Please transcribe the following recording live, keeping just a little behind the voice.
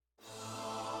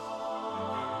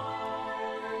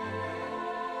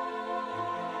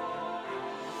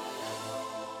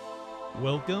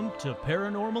Welcome to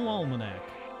Paranormal Almanac.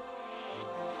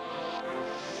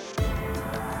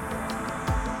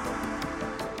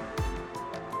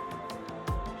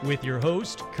 With your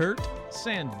host, Kurt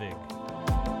Sandvig.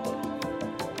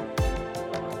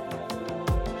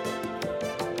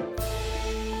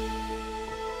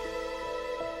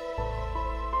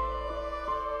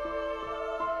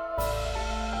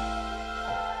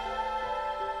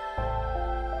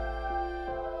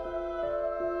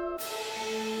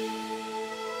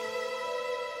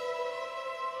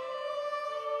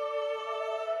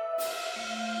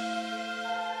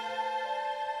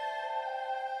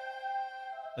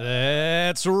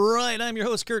 That's right, I'm your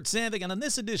host, Kurt Sandvig, and on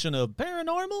this edition of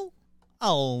Paranormal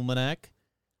Almanac,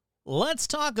 let's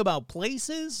talk about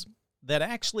places that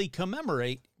actually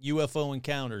commemorate UFO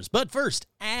encounters. But first,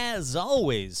 as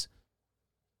always,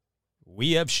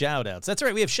 we have shout-outs. That's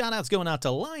right, we have shout-outs going out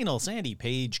to Lionel, Sandy,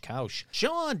 Paige, Kaush,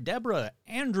 Sean, Deborah,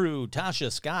 Andrew,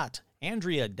 Tasha, Scott,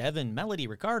 Andrea, Devin, Melody,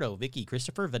 Ricardo, Vicky,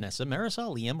 Christopher, Vanessa,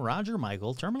 Marisol, Liam, Roger,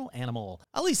 Michael, Terminal Animal,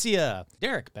 Alicia,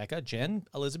 Derek, Becca, Jen,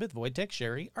 Elizabeth, Wojtek,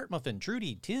 Sherry, Art Muffin,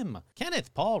 Trudy, Tim,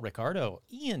 Kenneth, Paul, Ricardo,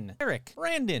 Ian, Eric,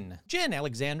 Brandon, Jen,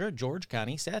 Alexandra, George,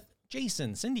 Connie, Seth,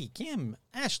 Jason, Cindy, Kim,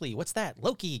 Ashley, what's that?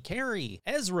 Loki, Carrie,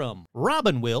 Ezram,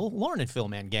 Robin, Will, Lauren and Phil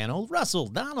Mangano, Russell,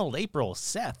 Donald, April,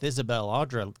 Seth, Isabel,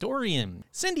 Audra, Dorian,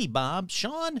 Cindy, Bob,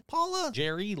 Sean, Paula,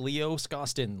 Jerry, Leo,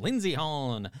 Scostin, Lindsay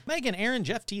Hahn, Megan, Aaron,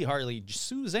 Jeff T. Harley,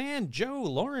 Suzanne, Joe,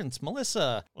 Lawrence,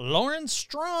 Melissa, Lawrence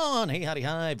Strawn, hey, howdy,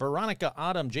 hi, Veronica,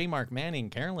 Autumn, J. Mark Manning,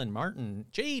 Carolyn Martin,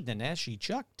 Jade, Naneshi,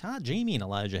 Chuck, Todd, Jamie, and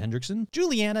Elijah Hendrickson,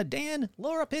 Juliana, Dan,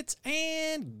 Laura Pitts,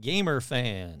 and Gamer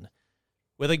Fan.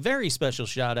 With a very special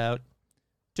shout out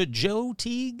to Joe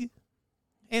Teague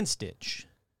and Stitch.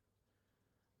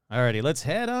 Alrighty, let's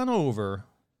head on over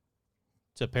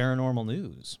to paranormal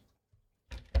news.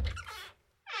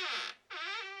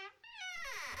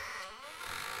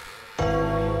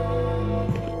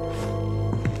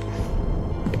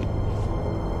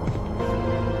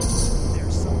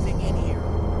 There's something in here.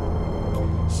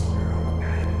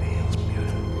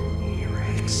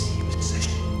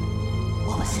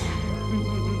 What was that?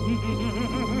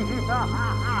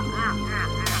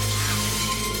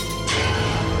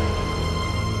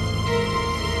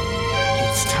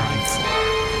 It's time for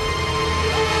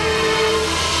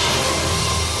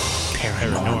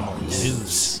Paranormal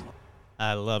News.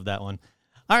 I love that one.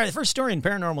 All right, the first story in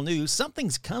paranormal news,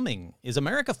 something's coming. Is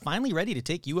America finally ready to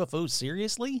take UFOs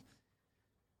seriously?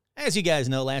 As you guys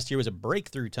know, last year was a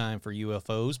breakthrough time for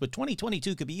UFOs, but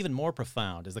 2022 could be even more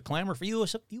profound as the clamor for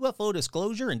UFO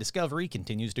disclosure and discovery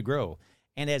continues to grow,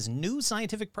 and as new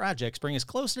scientific projects bring us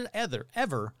closer than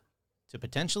ever to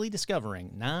potentially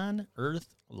discovering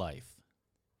non-Earth life.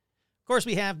 Of course,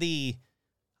 we have the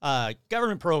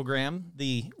government program,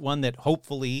 the one that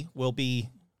hopefully will be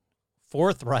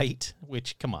forthright,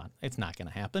 which, come on, it's not going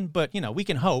to happen, but, we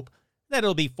can hope that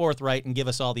it'll be forthright and give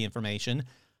us all the information.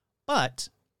 But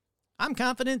I'm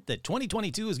confident that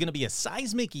 2022 is going to be a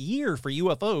seismic year for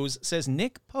UFOs, says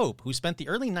Nick Pope, who spent the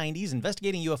early 90s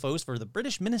investigating UFOs for the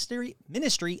British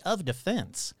Ministry of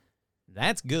Defense.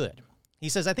 That's good. He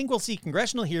says, I think we'll see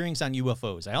congressional hearings on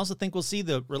UFOs. I also think we'll see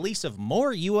the release of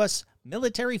more U.S.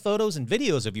 military photos and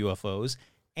videos of UFOs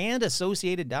and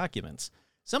associated documents.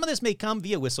 Some of this may come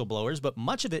via whistleblowers, but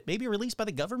much of it may be released by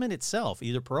the government itself,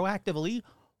 either proactively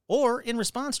or in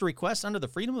response to requests under the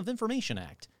Freedom of Information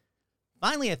Act.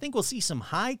 Finally, I think we'll see some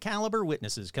high-caliber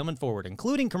witnesses coming forward,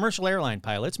 including commercial airline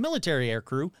pilots, military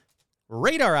aircrew,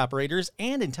 radar operators,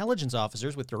 and intelligence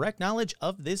officers with direct knowledge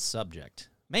of this subject.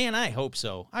 Man, I hope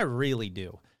so. I really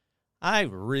do. I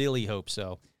really hope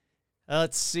so.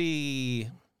 Let's see.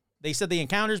 They said the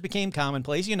encounters became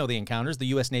commonplace. You know the encounters, the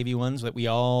U.S. Navy ones that we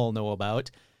all know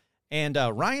about. And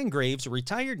Ryan Graves, a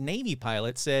retired Navy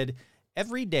pilot, said,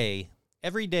 every day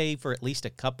for at least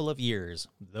a couple of years,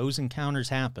 those encounters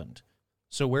happened.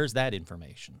 So where's that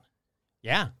information?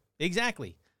 Yeah,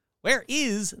 exactly. Where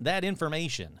is that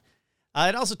information?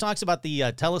 It also talks about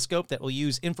the telescope that will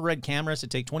use infrared cameras to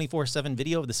take 24/7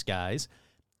 video of the skies.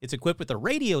 It's equipped with a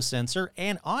radio sensor,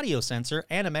 and audio sensor,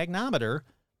 and a magnometer.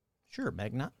 Sure,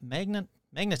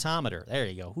 magnetometer. There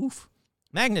you go. Oof.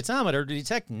 Magnetometer to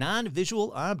detect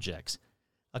non-visual objects.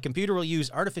 A computer will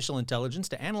use artificial intelligence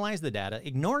to analyze the data,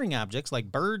 ignoring objects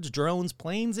like birds, drones,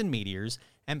 planes, and meteors,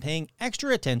 and paying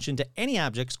extra attention to any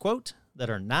objects, quote, that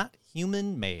are not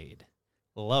human-made.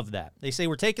 Love that. They say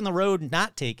we're taking the road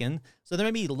not taken, so there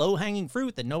may be low-hanging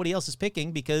fruit that nobody else is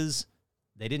picking because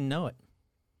they didn't know it.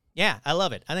 Yeah, I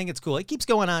love it. I think it's cool. It keeps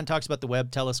going on, talks about the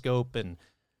Webb telescope, and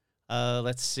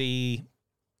let's see.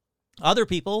 Other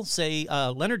people say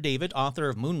Leonard David, author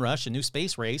of Moonrush, A New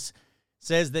Space Race,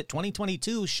 says that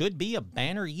 2022 should be a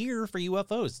banner year for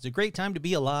UFOs. It's a great time to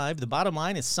be alive. The bottom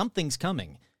line is something's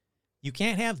coming. You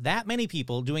can't have that many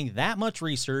people doing that much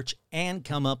research and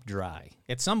come up dry.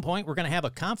 At some point, we're going to have a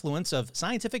confluence of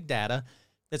scientific data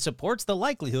that supports the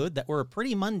likelihood that we're a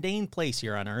pretty mundane place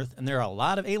here on Earth, and there are a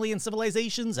lot of alien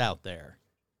civilizations out there.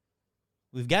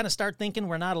 We've got to start thinking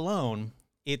we're not alone.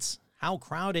 It's how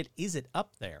crowded is it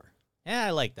up there? Yeah, I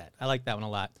like that. I like that one a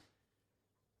lot.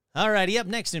 Alrighty, up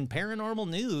next in paranormal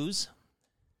news,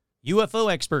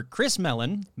 UFO expert Chris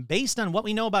Mellon, based on what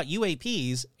we know about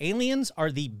UAPs, aliens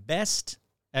are the best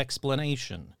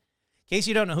explanation. In case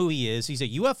you don't know who he is, he's a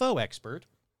UFO expert,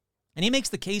 and he makes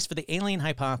the case for the alien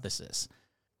hypothesis,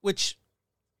 which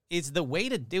is the way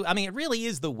to do, it really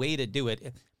is the way to do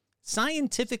it.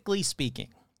 Scientifically speaking,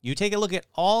 you take a look at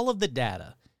all of the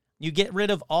data, you get rid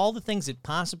of all the things it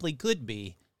possibly could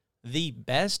be, the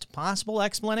best possible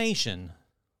explanation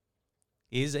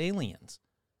is aliens.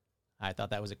 I thought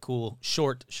that was a cool,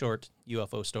 short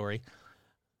UFO story.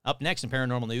 Up next in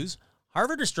paranormal news,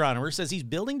 Harvard astronomer says he's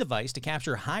building a device to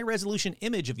capture high-resolution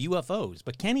image of UFOs,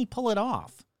 but can he pull it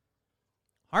off?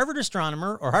 Harvard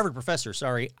professor,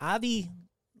 Avi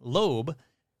Loeb,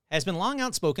 has been long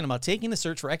outspoken about taking the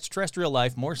search for extraterrestrial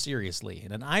life more seriously.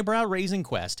 In an eyebrow-raising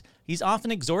quest, he's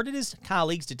often exhorted his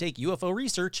colleagues to take UFO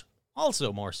research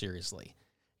also more seriously.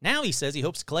 Now he says he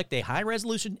hopes to collect a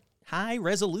high-resolution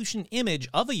image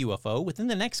of a UFO within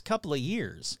the next couple of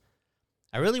years.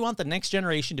 I really want the next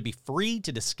generation to be free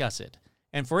to discuss it,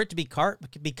 and for it to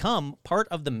become part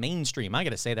of the mainstream. I got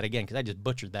to say that again because I just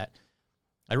butchered that.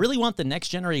 I really want the next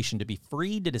generation to be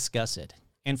free to discuss it,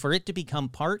 and for it to become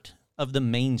part of the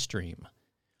mainstream.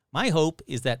 My hope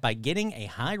is that by getting a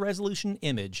high-resolution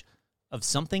image of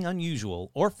something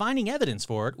unusual, or finding evidence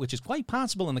for it, which is quite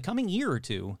possible in the coming year or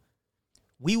two,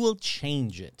 we will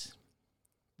change it.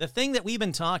 The thing that we've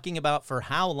been talking about for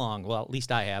how long? Well, at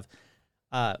least I have.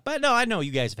 But no, I know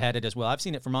you guys have had it as well. I've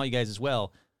seen it from all you guys as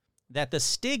well. That the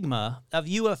stigma of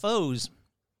UFOs,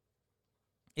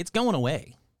 it's going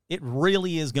away. It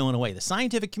really is going away. The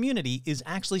scientific community is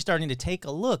actually starting to take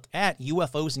a look at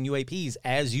UFOs and UAPs,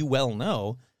 as you well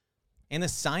know. And the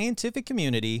scientific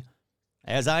community,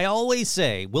 as I always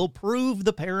say, will prove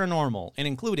the paranormal, and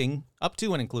including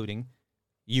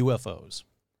UFOs.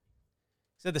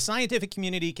 So the scientific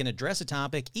community can address a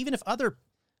topic even if other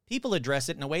people address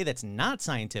it in a way that's not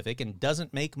scientific and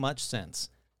doesn't make much sense.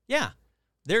 Yeah,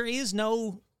 there is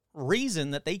no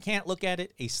reason that they can't look at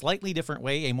it a slightly different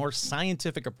way, a more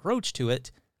scientific approach to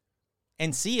it,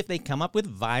 and see if they come up with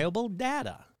viable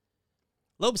data.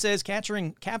 Loeb says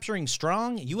capturing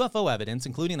strong UFO evidence,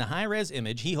 including the high-res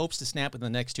image he hopes to snap in the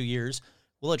next 2 years,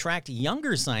 will attract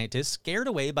younger scientists scared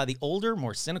away by the older,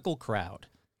 more cynical crowd.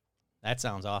 That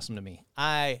sounds awesome to me.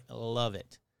 I love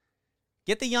it.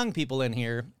 Get the young people in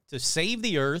here to save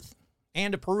the Earth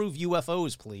and to prove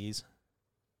UFOs, please.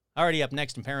 Already up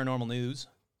next in paranormal news.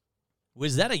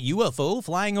 Was that a UFO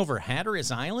flying over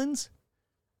Hatteras Islands?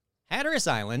 Hatteras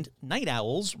Island, night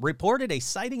owls reported a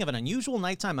sighting of an unusual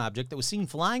nighttime object that was seen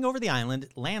flying over the island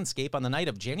landscape on the night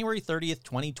of January 30th,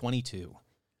 2022.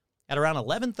 At around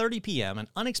 11:30 p.m., an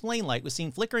unexplained light was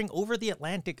seen flickering over the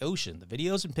Atlantic Ocean. The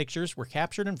videos and pictures were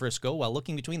captured in Frisco while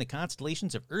looking between the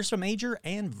constellations of Ursa Major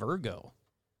and Virgo.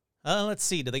 Let's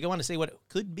see. Do they go on to say what it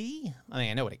could be?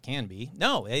 I know what it can be.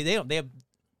 No, they don't. They have.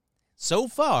 So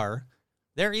far,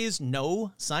 there is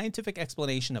no scientific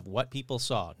explanation of what people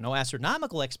saw. No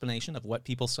astronomical explanation of what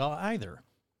people saw either.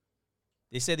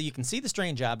 They say that you can see the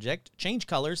strange object, change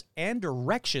colors and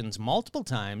directions multiple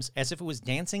times as if it was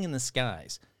dancing in the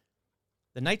skies.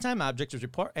 The nighttime object has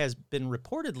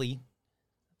reportedly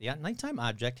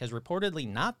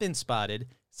not been spotted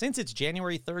since its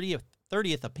January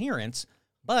 30th appearance,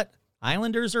 but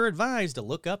islanders are advised to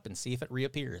look up and see if it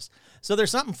reappears. So there's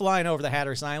something flying over the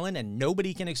Hatteras Island, and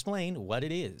nobody can explain what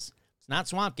it is. It's not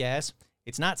swamp gas.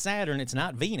 It's not Saturn. It's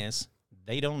not Venus.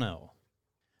 They don't know.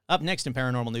 Up next in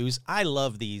paranormal news, I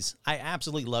love these. I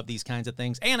absolutely love these kinds of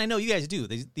things, and I know you guys do.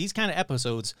 These kind of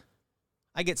episodes,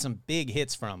 I get some big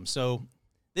hits from. So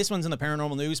this one's in the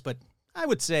paranormal news, but I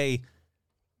would say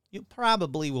you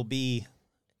probably will be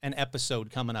an episode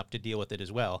coming up to deal with it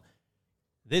as well.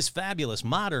 This fabulous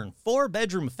modern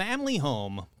 4-bedroom family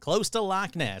home close to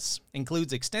Loch Ness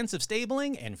includes extensive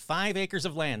stabling and 5 acres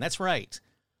of land. That's right.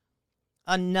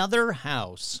 Another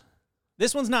house.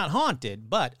 This one's not haunted,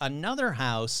 but another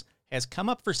house has come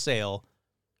up for sale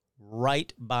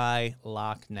right by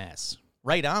Loch Ness.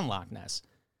 Right on Loch Ness.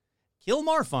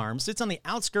 Kilmore Farm sits on the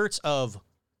outskirts of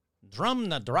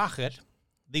Drumnadrochit,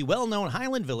 the well-known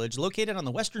Highland village located on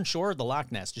the western shore of the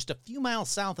Loch Ness, just a few miles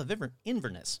south of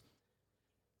Inverness.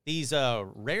 These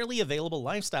rarely available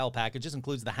lifestyle packages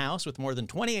includes the house with more than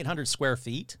 2,800 square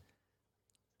feet.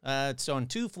 It's on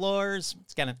 2 floors.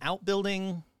 It's got an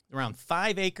outbuilding, around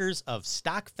 5 acres of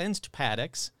stock fenced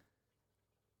paddocks.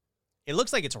 It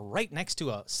looks like it's right next to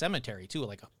a cemetery, too,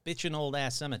 like a bitchin'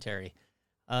 old-ass cemetery.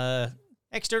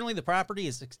 Externally, the property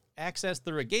is accessed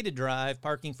through a gated drive,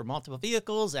 parking for multiple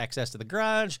vehicles, access to the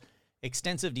garage,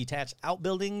 extensive detached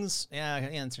outbuildings.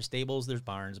 There's stables, there's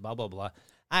barns, blah, blah, blah.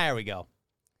 There we go.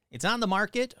 It's on the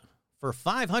market for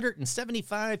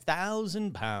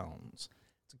 £575,000. It's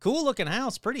a cool-looking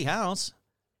house, pretty house.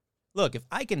 Look, if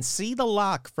I can see the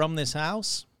lock from this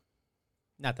house,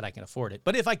 not that I can afford it,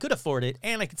 but if I could afford it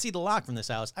and I could see the lock from this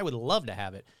house, I would love to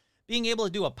have it. Being able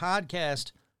to do a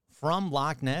podcast from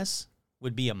Loch Ness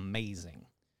would be amazing.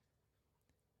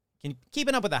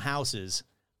 Keeping up with the houses,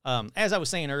 as I was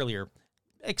saying earlier,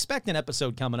 expect an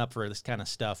episode coming up for this kind of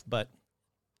stuff, but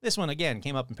this one, again,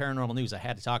 came up in Paranormal News. I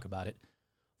had to talk about it.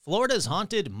 Florida's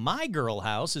haunted My Girl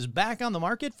house is back on the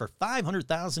market for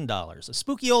 $500,000. A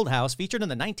spooky old house featured in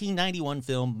the 1991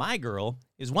 film My Girl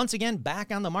is once again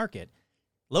back on the market.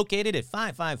 Located at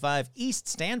 555 East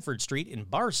Stanford Street in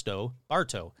Bartow,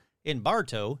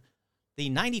 the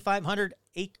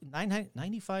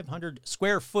 9,500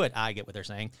 square foot, I get what they're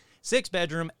saying,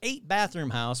 6-bedroom,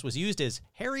 8-bathroom house was used as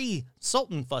Harry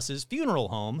Sultenfuss's funeral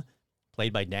home,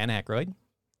 played by Dan Aykroyd,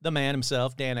 the man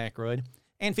himself, Dan Aykroyd,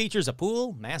 and features a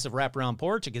pool, massive wraparound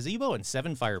porch, a gazebo, and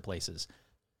 7 fireplaces.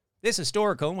 This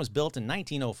historic home was built in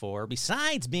 1904.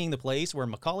 Besides being the place where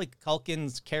Macaulay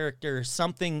Culkin's character,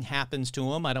 something happens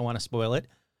to him, I don't want to spoil it,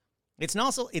 it's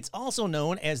also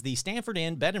known as the Stanford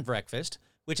Inn Bed and Breakfast,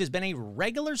 which has been a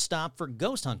regular stop for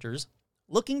ghost hunters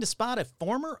looking to spot a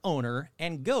former owner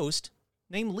and ghost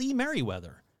named Lee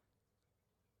Merriweather.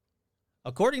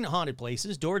 According to Haunted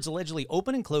Places, doors allegedly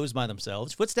open and close by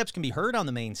themselves. Footsteps can be heard on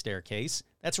the main staircase.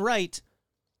 That's right.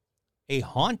 A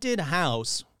haunted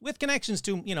house with connections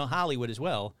to, Hollywood as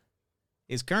well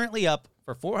is currently up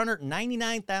for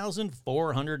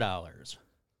 $499,400.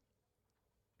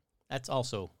 That's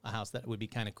also a house that would be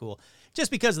kind of cool,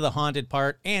 just because of the haunted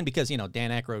part and because,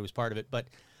 Dan Aykroyd was part of it. But,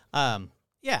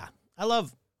 yeah, I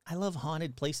love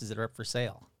haunted places that are up for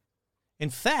sale.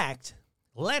 In fact,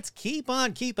 let's keep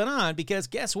on keeping on, because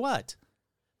guess what?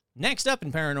 Next up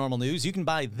in Paranormal News, you can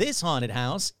buy this haunted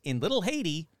house in Little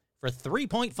Haiti for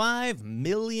 $3.5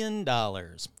 million.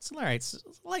 It's all right, it's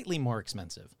slightly more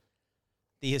expensive.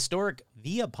 The historic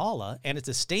Villa Paula and its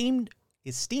esteemed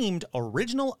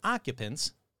original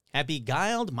occupants have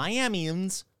beguiled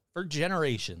Miamians for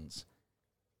generations.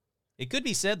 It could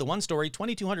be said the one-story,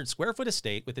 2,200 square foot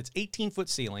estate with its 18-foot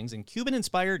ceilings and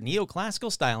Cuban-inspired neoclassical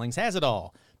stylings has it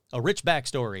all. A rich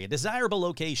backstory, a desirable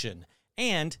location,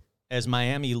 and, as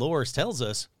Miami lore tells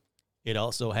us, it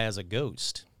also has a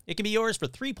ghost. It can be yours for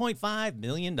 $3.5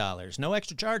 million. No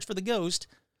extra charge for the ghost.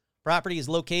 Property is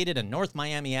located on North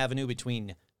Miami Avenue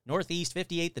between Northeast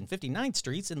 58th and 59th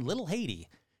Streets in Little Haiti.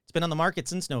 It's been on the market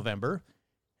since November.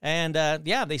 And,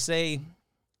 they say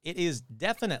it's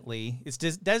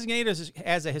designated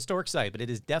as a historic site, but it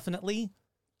is definitely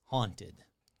haunted.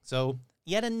 So,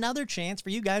 yet another chance for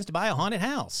you guys to buy a haunted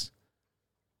house.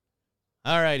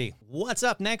 Alrighty, what's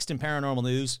up next in Paranormal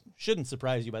News? Shouldn't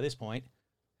surprise you by this point.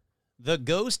 The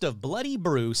ghost of Bloody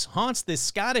Bruce haunts this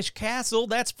Scottish castle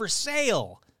that's for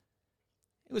sale.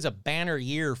 It was a banner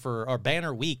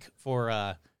week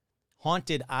for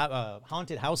haunted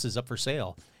houses up for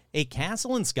sale. A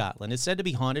castle in Scotland is said to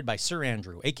be haunted by Sir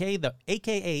Andrew,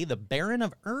 aka the Baron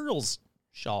of Earlshall?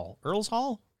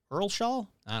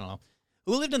 I don't know.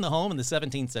 Who lived in the home in the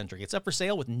 17th century. It's up for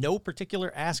sale with no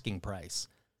particular asking price.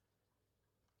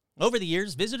 Over the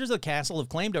years, visitors of the castle have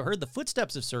claimed to have heard the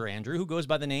footsteps of Sir Andrew, who goes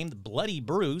by the name Bloody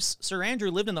Bruce. Sir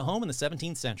Andrew lived in the home in the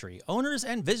 17th century. Owners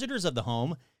and visitors of the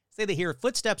home say they hear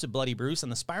footsteps of Bloody Bruce on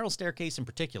the spiral staircase in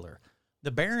particular.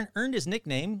 The Baron earned his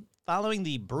nickname following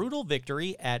the brutal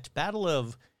victory at Battle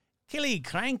of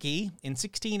Killiecrankie in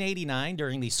 1689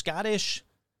 during the Scottish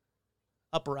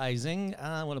uprising.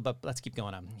 Let's keep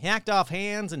going on. He hacked off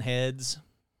hands and heads.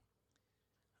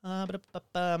 After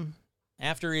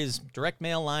his direct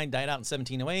mail line died out in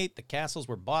 1708, the castles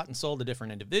were bought and sold to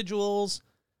different individuals.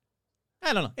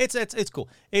 I don't know. It's cool.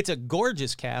 It's a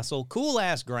gorgeous castle,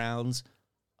 cool-ass grounds.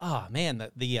 Oh, man,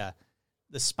 the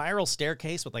spiral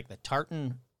staircase with, like, the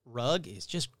tartan rug is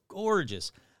just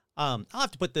gorgeous. I'll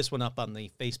have to put this one up on the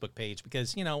Facebook page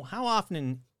because, how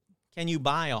often can you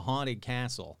buy a haunted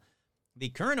castle? The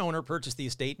current owner purchased the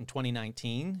estate in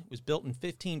 2019. It was built in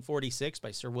 1546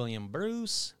 by Sir William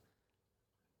Bruce.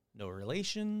 No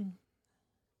relation.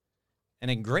 An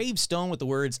engraved stone with the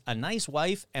words, "A nice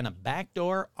wife and a back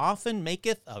door often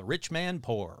maketh a rich man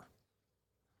poor."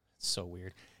 It's so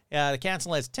weird. The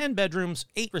castle has 10 bedrooms,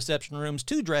 8 reception rooms,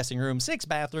 2 dressing rooms, 6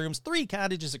 bathrooms, 3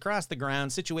 cottages across the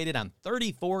grounds, situated on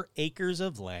 34 acres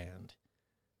of land.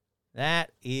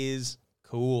 That is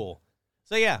cool.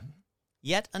 So yeah,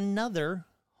 yet another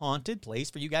haunted place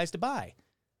for you guys to buy.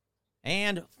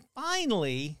 And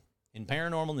finally, in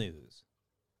paranormal news,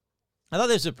 I thought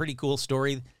this was a pretty cool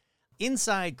story.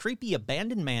 Inside creepy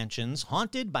abandoned mansions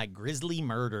haunted by grisly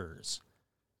murders.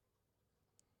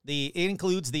 It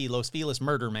includes the Los Feliz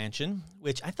Murder Mansion,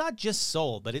 which I thought just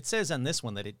sold, but it says on this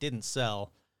one that it didn't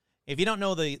sell. If you don't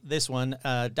know this one,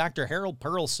 Dr. Harold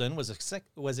Perlson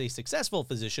was a successful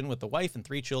physician with a wife and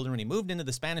 3 children when he moved into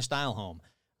the Spanish-style home.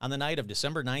 On the night of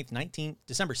December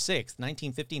 6th,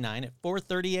 1959, at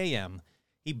 4:30 a.m.,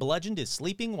 he bludgeoned his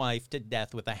sleeping wife to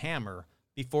death with a hammer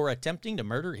before attempting to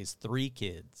murder his 3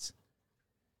 kids.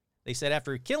 They said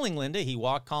after killing Linda, he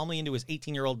walked calmly into his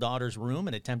 18-year-old daughter's room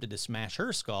and attempted to smash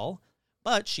her skull,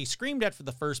 but she screamed after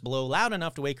the first blow loud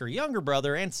enough to wake her younger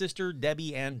brother and sister,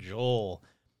 Debbie and Joel.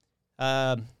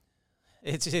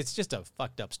 It's just a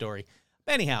fucked up story.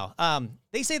 But anyhow,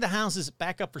 they say the house is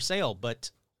back up for sale,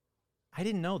 but I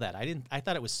didn't know that. I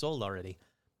thought it was sold already.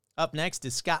 Up next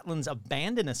is Scotland's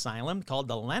abandoned asylum called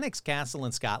the Lennox Castle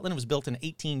in Scotland. It was built in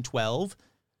 1812.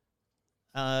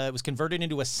 It was converted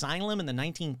into asylum in the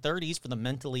 1930s for the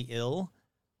mentally ill.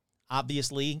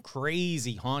 Obviously,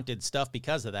 crazy haunted stuff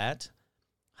because of that.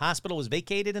 Hospital was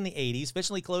vacated in the 80s,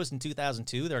 officially closed in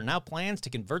 2002. There are now plans to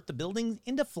convert the building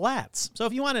into flats. So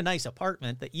if you want a nice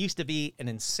apartment that used to be an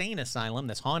insane asylum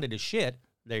that's haunted as shit,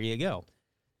 there you go.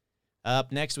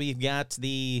 Up next, we've got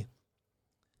the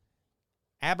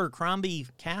Abercrombie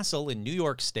Castle in New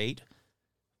York State.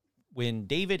 When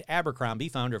David Abercrombie,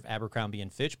 founder of Abercrombie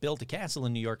 & Fitch, built a castle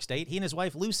in New York State, he and his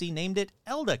wife Lucy named it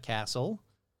Elda Castle.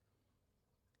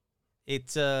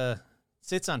 It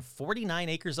sits on 49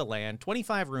 acres of land,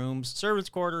 25 rooms, servants'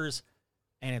 quarters,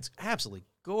 and it's absolutely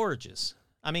gorgeous.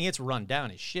 I mean, it's run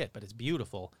down as shit, but it's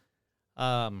beautiful.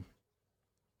 After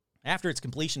its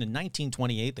completion in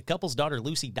 1928, the couple's daughter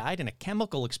Lucy died in a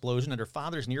chemical explosion at her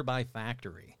father's nearby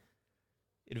factory.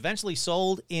 It eventually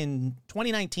sold in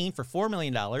 2019 for $4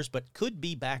 million, but could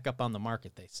be back up on the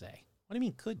market, they say. What do you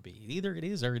mean could be? Either it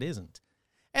is or it isn't.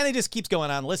 And it just keeps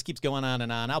going on. The list keeps going on and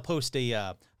on. I'll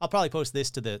probably post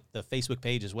this to the Facebook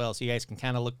page as well, so you guys can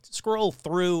kind of scroll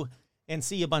through and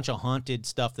see a bunch of haunted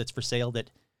stuff that's for sale that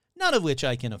none of which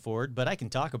I can afford, but I can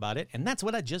talk about it, and that's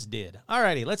what I just did.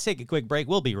 Alrighty, let's take a quick break.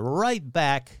 We'll be right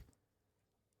back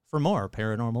for more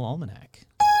Paranormal Almanac.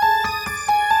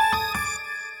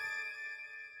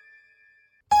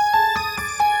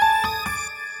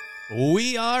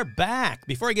 We are back.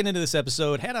 Before I get into this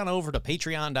episode, head on over to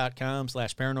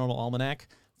patreon.com/paranormalalmanac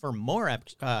for more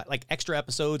extra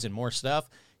episodes and more stuff.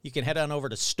 You can head on over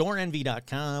to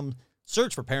storeenvy.com,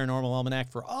 search for Paranormal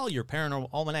Almanac for all your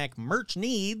Paranormal Almanac merch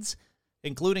needs,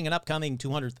 including an upcoming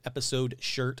 200th episode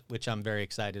shirt, which I'm very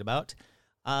excited about.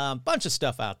 Bunch of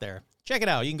stuff out there. Check it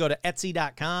out. You can go to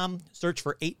etsy.com, search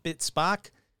for 8-Bit Spock.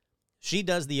 She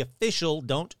does the official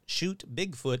Don't Shoot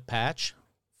Bigfoot patch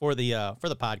for the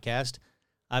podcast.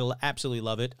 I absolutely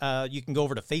love it. You can go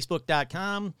over to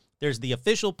facebook.com. There's the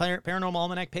official Paranormal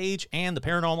Almanac page and the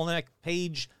Paranormal Almanac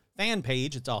page, fan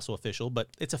page. It's also official, but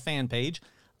it's a fan page.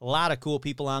 A lot of cool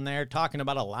people on there talking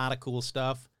about a lot of cool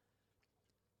stuff.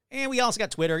 And we also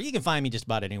got Twitter. You can find me just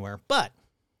about anywhere. But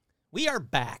we are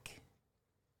back.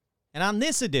 And on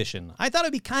this edition, I thought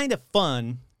it'd be kind of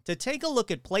fun to take a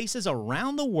look at places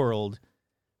around the world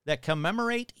that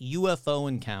commemorate UFO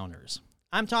encounters.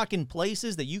 I'm talking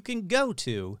places that you can go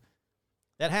to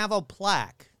that have a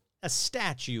plaque, a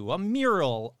statue, a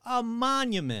mural, a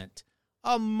monument,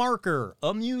 a marker,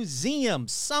 a museum,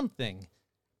 something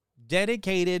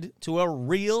dedicated to a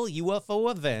real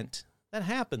UFO event that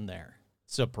happened there.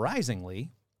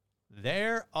 Surprisingly,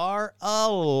 there are a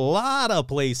lot of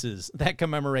places that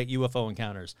commemorate UFO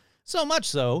encounters. So much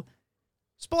so,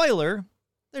 spoiler,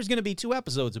 there's going to be 2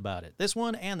 episodes about it, this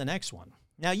one and the next one.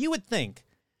 Now, you would think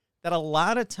that a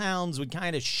lot of towns would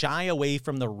kind of shy away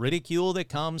from the ridicule that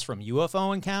comes from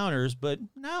UFO encounters, but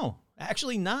no,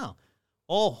 actually no.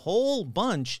 A whole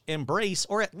bunch embrace,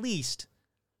 or at least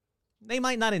they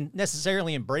might not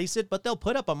necessarily embrace it, but they'll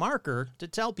put up a marker to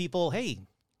tell people, hey,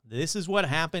 this is what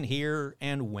happened here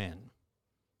and when.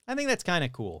 I think that's kind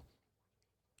of cool.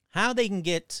 How they can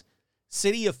get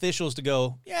city officials to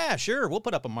go, yeah, sure, we'll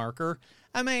put up a marker.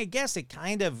 I mean, I guess it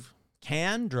kind of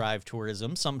can drive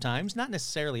tourism sometimes, not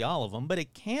necessarily all of them, but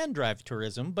it can drive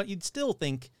tourism. But you'd still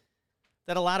think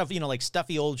that a lot of, like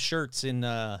stuffy old shirts in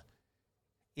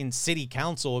in city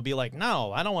council would be like,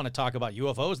 no, I don't want to talk about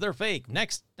UFOs. They're fake.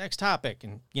 Next topic.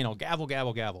 And, gavel,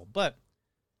 gavel, gavel. But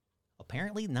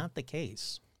apparently not the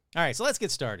case. All right, so let's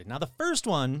get started. Now, the first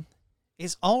one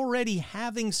is already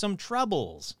having some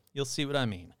troubles. You'll see what I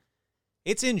mean.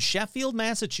 It's in Sheffield,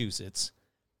 Massachusetts.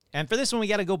 And for this one, we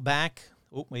got to go back.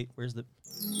 Oh, wait, where's the...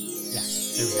 Yeah,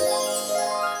 there we go.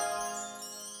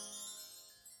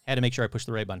 Had to make sure I pushed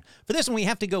the right button. For this one, we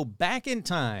have to go back in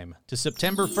time to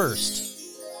September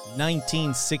 1st,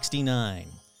 1969,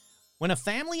 when a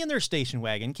family in their station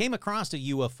wagon came across a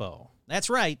UFO. That's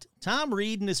right, Tom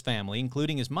Reed and his family,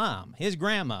 including his mom, his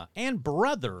grandma, and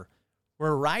brother,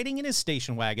 were riding in his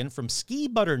station wagon from Ski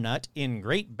Butternut in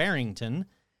Great Barrington.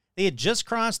 They had just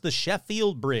crossed the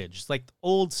Sheffield Bridge. It's like the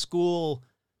old school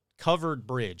covered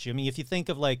bridge. I mean, if you think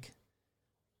of like,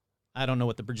 I don't know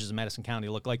what the bridges in Madison County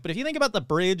look like, but if you think about the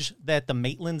bridge that the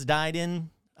Maitlands died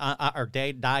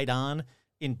on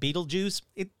in Beetlejuice,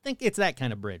 think it's that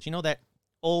kind of bridge. You know, that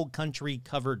old country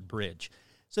covered bridge.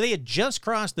 So they had just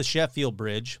crossed the Sheffield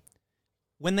Bridge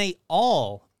when they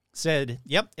all said,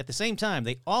 yep, at the same time,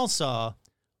 they all saw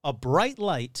a bright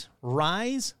light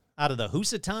rise out of the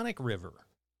Housatonic River.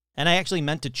 And I actually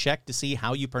meant to check to see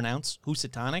how you pronounce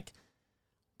Housatonic,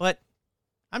 but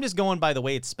I'm just going by the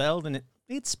way it's spelled, and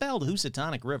it's spelled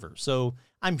Housatonic River, so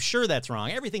I'm sure that's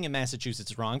wrong. Everything in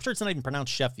Massachusetts is wrong. I'm sure it's not even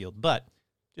pronounced Sheffield, but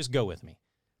just go with me.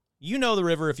 You know the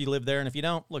river if you live there, and if you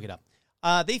don't, look it up.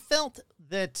 They felt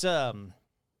that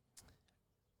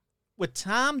what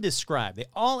Tom described,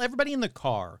 everybody in the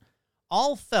car,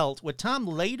 all felt what Tom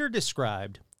later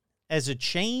described as a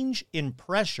change in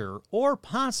pressure or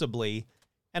possibly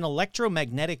an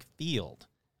electromagnetic field.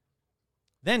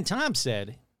 Then Tom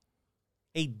said,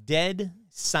 a dead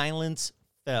silence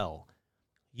fell.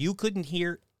 You couldn't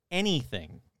hear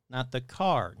anything. Not the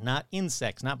car, not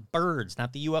insects, not birds,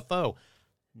 not the UFO.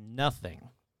 Nothing.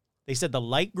 They said the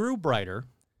light grew brighter,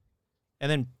 and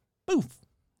then, poof,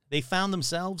 they found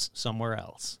themselves somewhere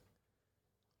else.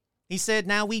 He said,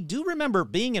 now, we do remember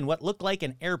being in what looked like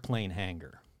an airplane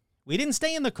hangar. We didn't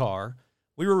stay in the car.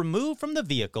 We were removed from the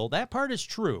vehicle. That part is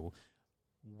true.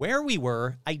 Where we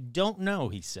were, I don't know,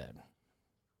 he said.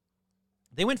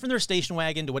 They went from their station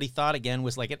wagon to what he thought, again,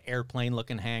 was like an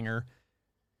airplane-looking hangar.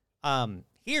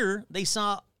 Here, they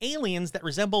saw aliens that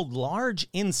resembled large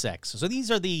insects. So these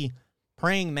are the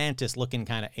praying mantis-looking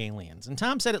kind of aliens. And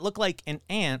Tom said it looked like an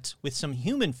ant with some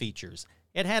human features.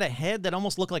 It had a head that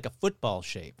almost looked like a football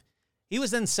shape. He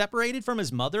was then separated from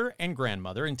his mother and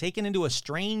grandmother and taken into a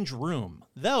strange room.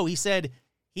 Though, he said,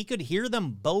 he could hear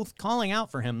them both calling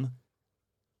out for him.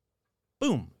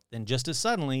 Boom. Then just as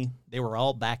suddenly, they were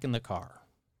all back in the car.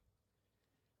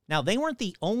 Now, they weren't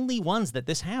the only ones that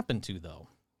this happened to, though,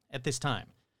 at this time,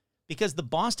 because the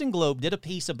Boston Globe did a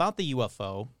piece about the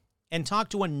UFO and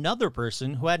talked to another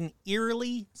person who had an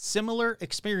eerily similar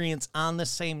experience on the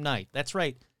same night. That's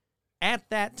right. At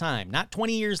that time, not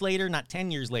 20 years later, not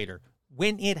 10 years later,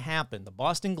 when it happened, the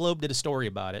Boston Globe did a story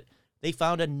about it. They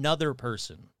found another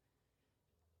person.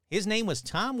 His name was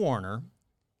Tom Warner,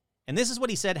 and this is what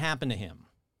he said happened to him.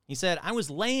 He said, I was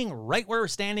laying right where we're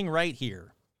standing right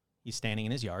here. He's standing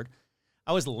in his yard.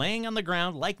 I was laying on the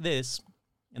ground like this,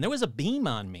 and there was a beam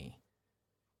on me.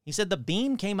 He said the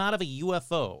beam came out of a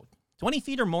UFO, 20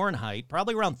 feet or more in height,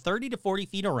 probably around 30 to 40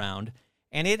 feet around,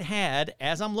 and it had,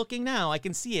 as I'm looking now, I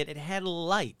can see it, it had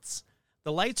lights.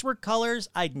 The lights were colors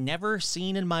I'd never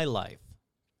seen in my life.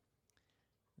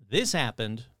 This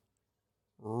happened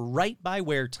right by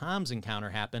where Tom's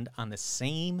encounter happened on the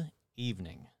same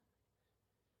evening.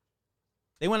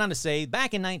 They went on to say,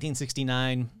 back in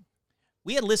 1969,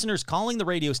 we had listeners calling the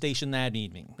radio station that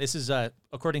evening. This is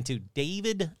according to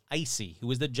David Icey, who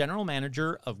was the general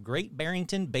manager of Great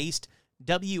Barrington-based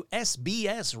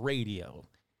WSBS Radio.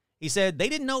 He said they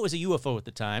didn't know it was a UFO at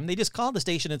the time. They just called the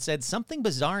station and said something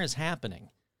bizarre is happening.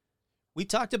 We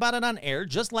talked about it on air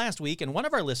just last week, and one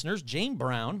of our listeners, Jane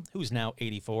Brown, who's now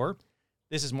 84,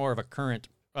 this is more of a current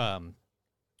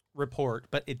report,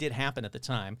 but it did happen at the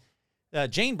time.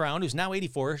 Jane Brown, who's now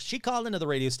 84, she called into the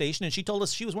radio station, and she told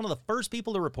us she was one of the first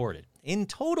people to report it. In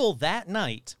total that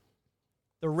night,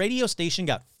 the radio station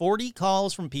got 40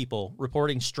 calls from people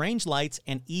reporting strange lights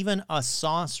and even a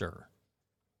saucer.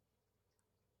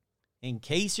 In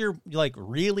case you're like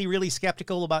really, really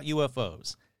skeptical about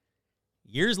UFOs,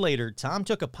 years later, Tom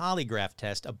took a polygraph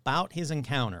test about his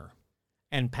encounter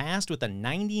and passed with a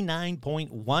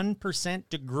 99.1%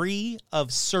 degree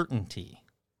of certainty.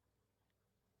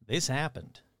 This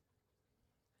happened.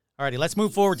 Alrighty, let's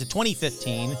move forward to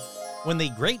 2015, when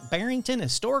the Great Barrington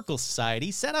Historical Society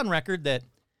set on record that,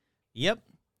 yep,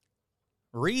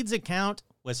 Reed's account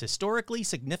was historically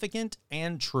significant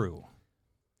and true.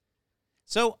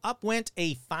 So up went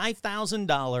a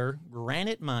 $5,000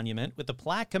 granite monument with a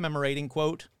plaque commemorating,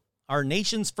 quote, our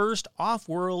nation's first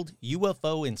off-world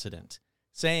UFO incident,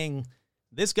 saying,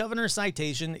 this governor's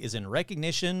citation is in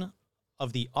recognition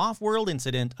of the off-world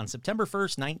incident on September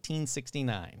 1st,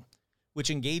 1969, which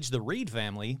engaged the Reed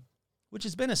family, which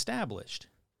has been established.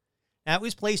 Now, it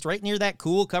was placed right near that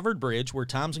cool covered bridge where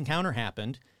Tom's encounter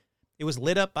happened. It was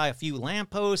lit up by a few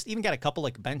lampposts, even got a couple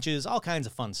like benches, all kinds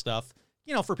of fun stuff,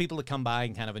 you know, for people to come by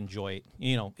and kind of enjoy it,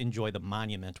 you know, enjoy the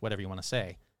monument, whatever you want to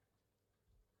say.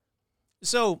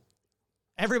 So,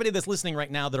 everybody that's listening right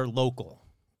now that are local,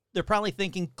 they're probably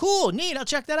thinking, cool, neat, I'll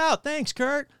check that out. Thanks,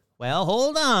 Kurt. Well,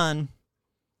 hold on.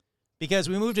 Because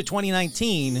we moved to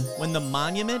 2019 when the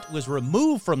monument was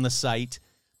removed from the site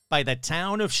by the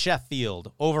town of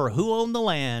Sheffield over who owned the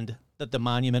land that the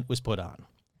monument was put on.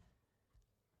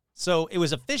 So it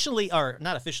was officially, or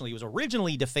not officially, it was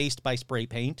originally defaced by spray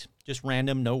paint, just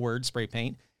random, no word spray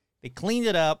paint. They cleaned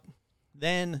it up.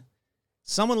 Then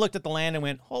someone looked at the land and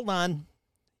went, hold on,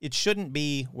 it shouldn't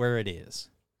be where it is.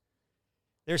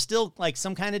 There's still like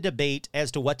some kind of debate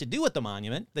as to what to do with the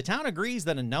monument. The town agrees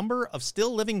that a number of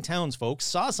still living townsfolk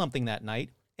saw something that night,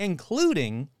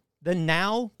 including the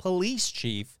now police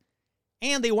chief,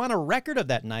 and they want a record of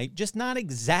that night, just not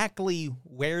exactly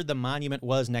where the monument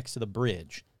was next to the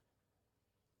bridge.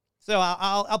 So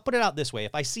I'll put it out this way.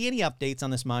 If I see any updates on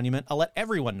this monument, I'll let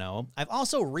everyone know. I've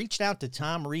also reached out to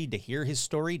Tom Reed to hear his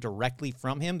story directly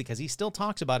from him because he still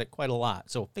talks about it quite a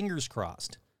lot. So fingers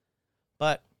crossed.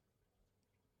 But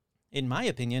in my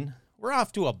opinion, we're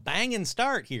off to a banging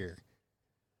start here.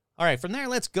 All right, from there,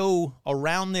 let's go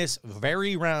around this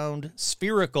very round,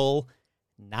 spherical,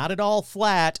 not at all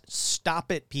flat,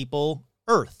 stop it, people,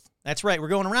 Earth. That's right, we're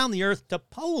going around the Earth to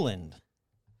Poland.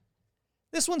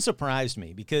 This one surprised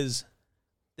me because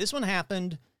this one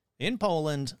happened in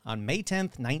Poland on May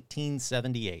 10th,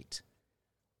 1978.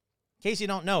 In case you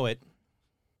don't know it,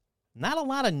 not a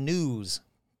lot of news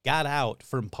got out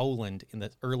from Poland in the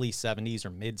early 70s or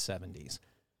mid-70s.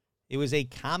 It was a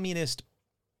communist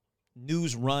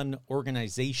news-run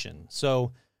organization.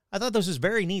 So I thought this was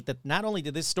very neat that not only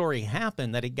did this story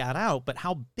happen, that it got out, but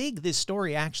how big this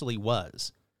story actually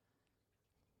was.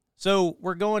 So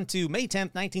we're going to May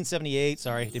 10th, 1978.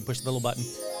 Sorry, I didn't push the little button.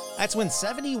 That's when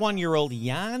 71-year-old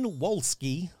Jan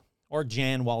Wolski, or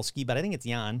Jan Wolski, but I think it's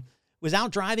Jan, was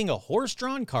out driving a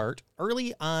horse-drawn cart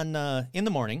early on in the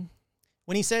morning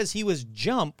when he says he was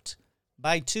jumped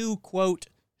by two, quote,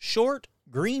 short,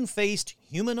 green-faced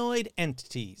humanoid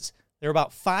entities. They're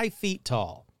about 5 feet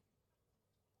tall.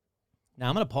 Now,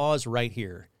 I'm going to pause right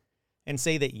here and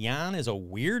say that Jan is a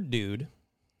weird dude,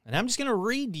 and I'm just going to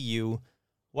read to you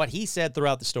what he said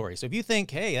throughout the story. So if you think,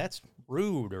 hey, that's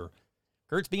rude or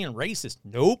Kurt's being racist,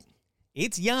 nope.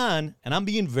 It's Jan, and I'm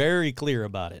being very clear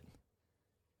about it.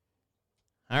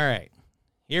 All right.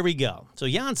 Here we go. So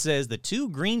Jan says the two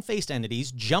green-faced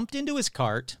entities jumped into his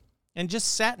cart and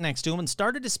just sat next to him and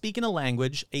started to speak in a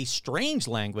language, a strange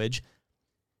language,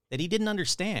 that he didn't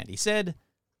understand. He said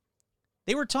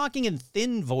they were talking in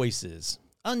thin voices,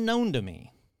 unknown to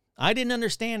me. I didn't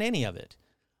understand any of it.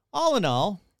 All in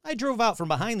all, I drove out from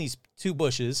behind these two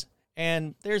bushes,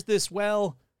 and there's this,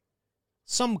 well,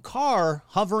 some car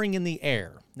hovering in the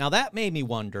air. Now that made me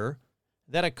wonder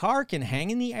that a car can hang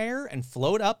in the air and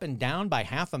float up and down by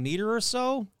half a meter or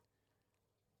so.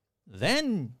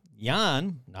 Then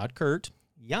Jan, not Kurt,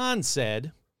 Jan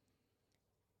said,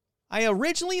 I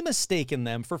originally mistaken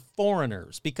them for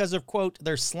foreigners because of, quote,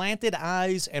 their slanted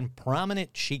eyes and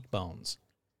prominent cheekbones.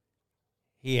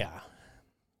 Yeah,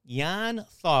 Jan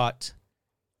thought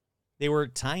they were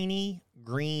tiny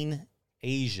green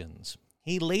Asians.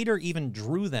 He later even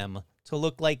drew them to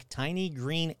look like tiny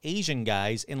green Asian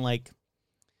guys in like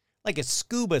a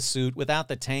scuba suit without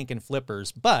the tank and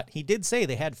flippers, but he did say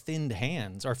they had finned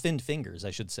hands, or finned fingers,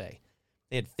 I should say.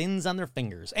 They had fins on their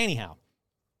fingers. Anyhow,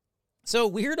 so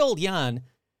weird old Jan,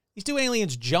 these two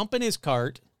aliens jump in his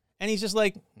cart, and he's just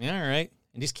like, all right,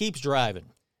 and just keeps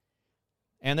driving.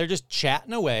 And they're just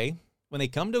chatting away. When they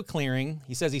come to a clearing,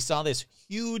 he says he saw this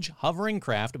huge hovering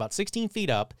craft about 16 feet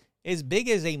up, as big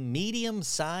as a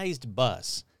medium-sized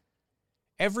bus.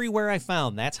 Everywhere I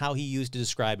found, that's how he used to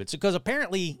describe it. So, because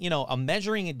apparently, you know, a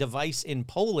measuring device in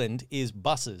Poland is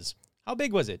buses. How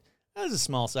big was it? That was a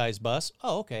small-sized bus.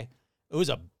 Oh, okay. It was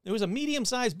a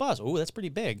medium-sized bus. Oh, that's pretty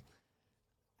big.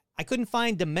 I couldn't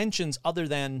find dimensions other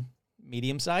than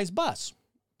medium-sized bus.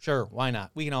 Sure, why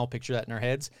not? We can all picture that in our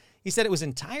heads. He said it was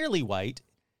entirely white.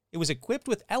 It was equipped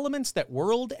with elements that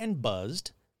whirled and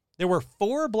buzzed. There were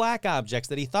 4 black objects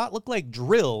that he thought looked like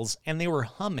drills, and they were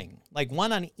humming, like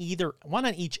one on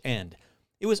each end.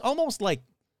 It was almost like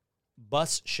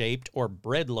bus-shaped or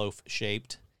bread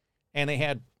loaf-shaped, and they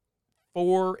had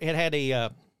it had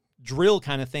a drill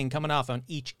kind of thing coming off on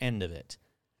each end of it.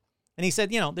 And he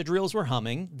said, the drills were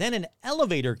humming. Then an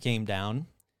elevator came down,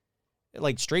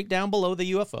 like straight down below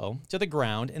the UFO to the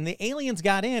ground, and the aliens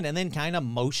got in and then kind of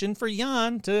motioned for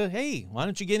Jan to, hey, why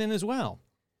don't you get in as well?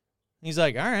 He's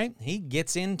like, all right, he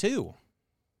gets in too.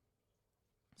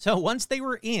 So once they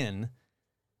were in,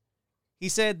 he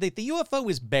said that the UFO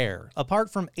was bare,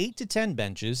 apart from 8 to 10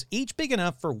 benches, each big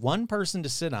enough for one person to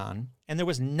sit on, and there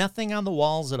was nothing on the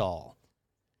walls at all.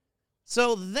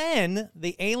 So then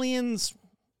the aliens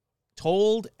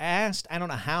asked, I don't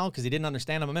know how, because he didn't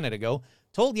understand him a minute ago,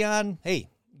 told Jan, hey,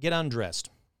 get undressed.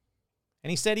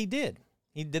 And he said he did.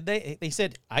 They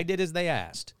said, I did as they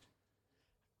asked.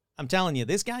 I'm telling you,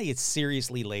 this guy is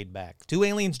seriously laid back. 2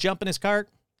 aliens jump in his cart?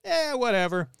 Yeah,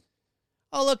 whatever.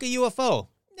 Oh, look, a UFO.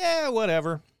 Yeah,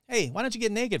 whatever. Hey, why don't you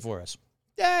get naked for us?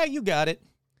 Yeah, you got it.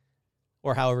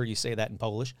 Or however you say that in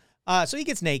Polish. So he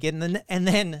gets naked, and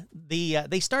then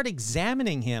they start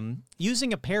examining him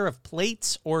using a pair of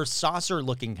plates or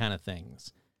saucer-looking kind of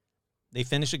things. They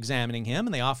finish examining him,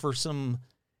 and they offer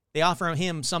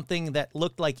him something that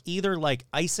looked like either like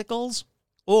icicles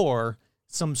or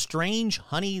some strange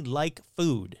honey-like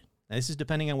food. Now, this is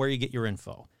depending on where you get your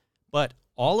info. But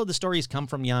all of the stories come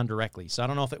from Jan directly, so I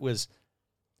don't know if it was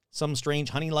some strange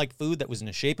honey-like food that was in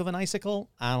the shape of an icicle.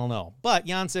 I don't know. But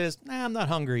Jan says, I'm not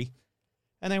hungry.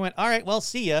 And they went, all right, well,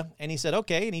 see ya. And he said,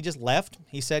 okay. And he just left.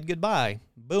 He said goodbye.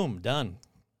 Boom, done.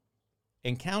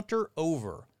 Encounter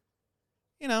over.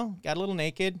 Got a little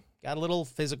naked, got a little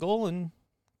physical, and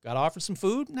got offered some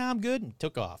food. Nah, I'm good. And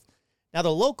took off. Now,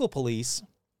 the local police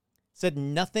said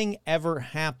nothing ever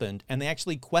happened, and they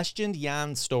actually questioned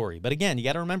Jan's story. But again, you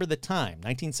got to remember the time,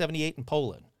 1978 in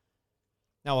Poland.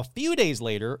 Now, a few days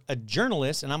later, a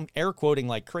journalist, and I'm air quoting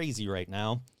like crazy right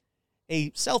now,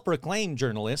 a self-proclaimed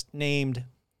journalist named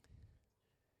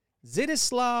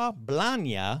Zdzislaw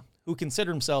Blania, who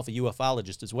considered himself a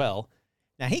ufologist as well.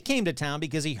 Now, he came to town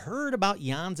because he heard about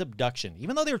Jan's abduction.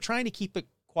 Even though they were trying to keep it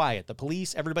quiet, the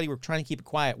police, everybody were trying to keep it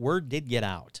quiet, word did get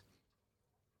out.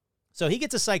 So he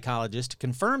gets a psychologist to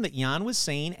confirm that Jan was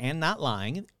sane and not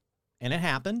lying, and it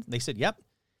happened. They said, yep,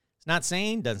 it's not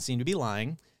sane, doesn't seem to be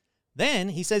lying. Then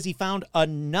he says he found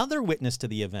another witness to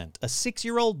the event, a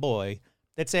 6-year-old boy,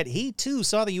 that said he too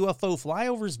saw the UFO fly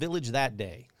over his village that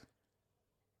day.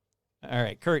 All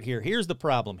right, Kurt here. Here's the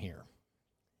problem here.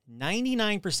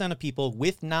 99% of people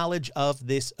with knowledge of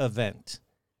this event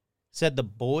said the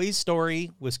boy's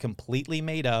story was completely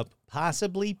made up,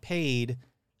 possibly paid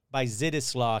by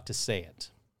Zdzislaw to say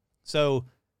it. So,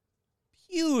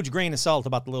 huge grain of salt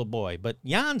about the little boy, but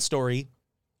Jan's story,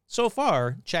 so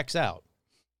far, checks out.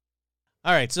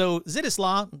 All right, so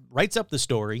Zdzislaw writes up the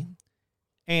story,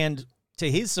 and to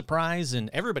his surprise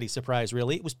and everybody's surprise,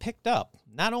 really, it was picked up,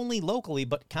 not only locally,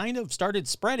 but kind of started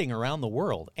spreading around the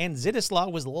world, and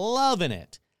Zdzislaw was loving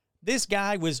it. This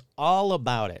guy was all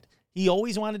about it. He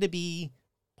always wanted to be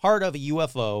part of a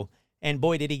UFO, and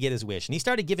boy, did he get his wish. And he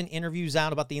started giving interviews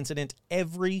out about the incident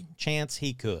every chance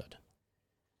he could.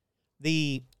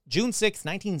 The June 6,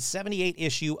 1978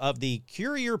 issue of the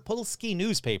Courier Polski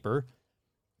newspaper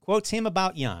quotes him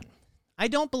about Jan. I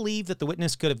don't believe that the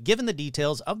witness could have given the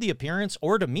details of the appearance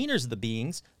or demeanors of the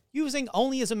beings using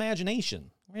only his imagination.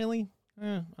 Really?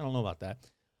 I don't know about that.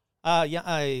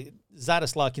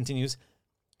 Zdzislaw continues.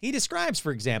 He describes,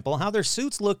 for example, how their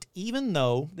suits looked even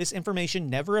though this information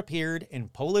never appeared in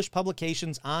Polish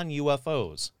publications on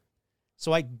UFOs.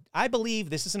 So I believe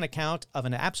this is an account of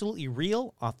an absolutely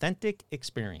real, authentic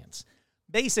experience.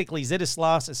 Basically,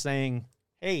 Zdzislaw is saying,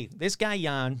 hey, this guy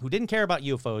Jan, who didn't care about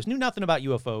UFOs, knew nothing about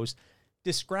UFOs,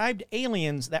 described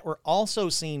aliens that were also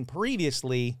seen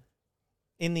previously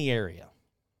in the area.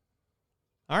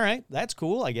 All right, that's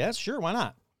cool, I guess. Sure, why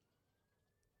not?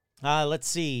 Let's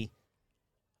see.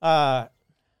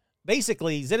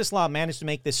 Basically, Zdzislaw managed to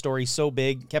make this story so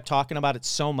big, kept talking about it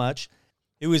so much,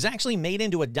 it was actually made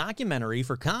into a documentary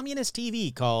for communist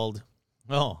TV called,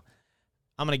 I'm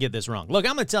going to get this wrong. Look,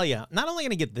 I'm going to tell you, not only going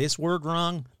to get this word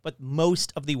wrong, but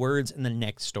most of the words in the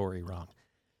next story wrong.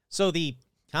 So the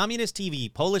communist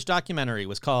TV Polish documentary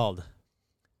was called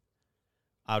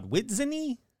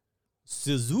Odwiedzeni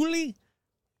Zuli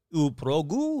u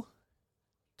progu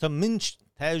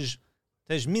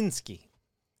Tezminski.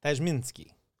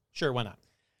 Sure, why not?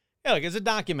 Yeah, look, it's a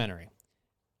documentary.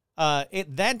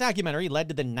 That documentary led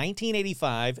to the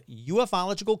 1985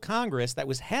 Ufological Congress that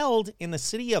was held in the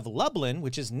city of Lublin,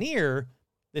 which is near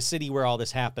the city where all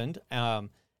this happened,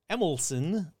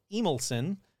 Emilsen.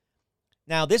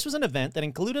 Now, this was an event that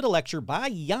included a lecture by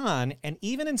Jan and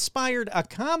even inspired a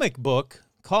comic book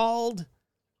called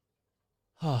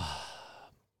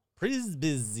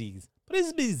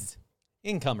Prisbiz.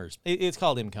 Incomers. It's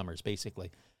called Incomers,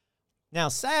 basically. Now,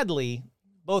 sadly,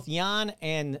 both Jan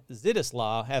and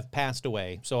Zidislaw have passed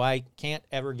away, so I can't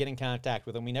ever get in contact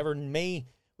with them.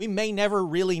 We may never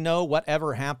really know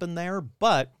whatever happened there,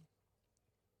 but,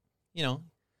 you know,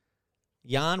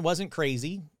 Jan wasn't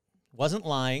crazy, wasn't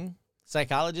lying.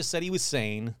 Psychologist said he was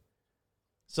sane.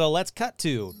 So let's cut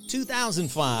to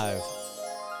 2005,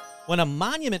 when a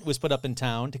monument was put up in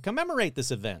town to commemorate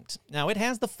this event. Now, it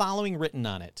has the following written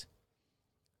on it.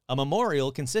 A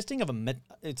memorial consisting of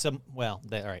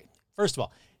First of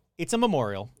all, it's a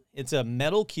memorial. It's a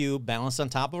metal cube balanced on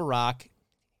top of a rock.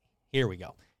 Here we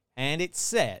go. And it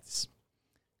says,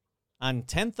 on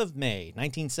 10th of May,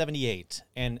 1978,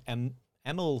 an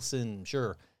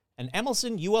Emelson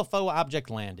UFO object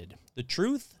landed. The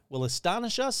truth will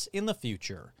astonish us in the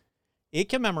future. It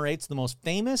commemorates the most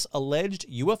famous alleged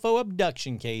UFO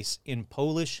abduction case in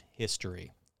Polish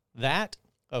history, that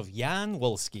of Jan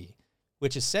Wolski,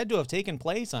 which is said to have taken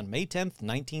place on May 10th,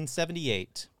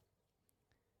 1978.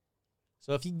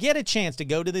 So if you get a chance to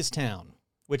go to this town,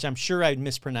 which I'm sure I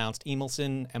mispronounced,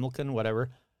 Emelkon, whatever,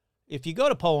 if you go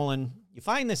to Poland, you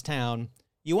find this town,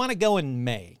 you want to go in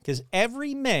May, because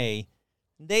every May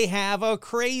they have a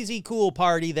crazy cool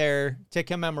party there to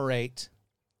commemorate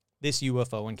this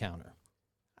UFO encounter.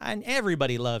 And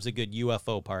everybody loves a good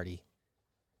UFO party.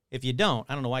 If you don't,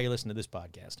 I don't know why you're listening to this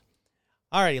podcast.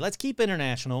 Alrighty, let's keep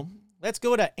international. Let's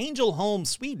go to Ängelholm,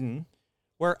 Sweden,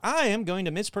 where I am going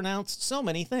to mispronounce so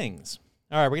many things.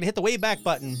 All right, we're going to hit the way back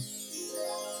button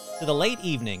to the late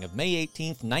evening of May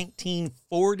 18th,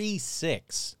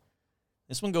 1946.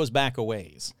 This one goes back a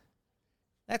ways.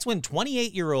 That's when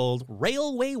 28-year-old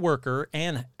railway worker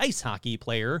and ice hockey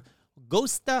player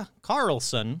Gösta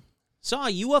Karlsson saw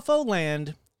a UFO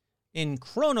land in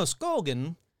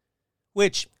Kronoskogen,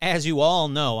 which, as you all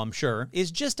know, I'm sure,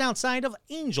 is just outside of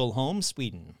Ängelholm,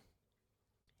 Sweden.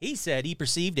 He said he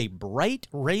perceived a bright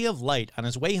ray of light on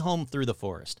his way home through the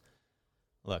forest.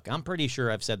 Look, I'm pretty sure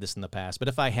I've said this in the past, but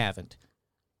if I haven't,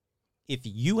 if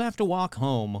you have to walk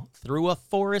home through a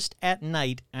forest at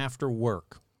night after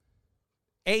work,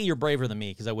 A, you're braver than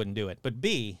me because I wouldn't do it, but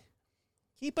B,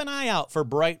 keep an eye out for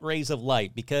bright rays of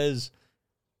light because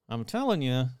I'm telling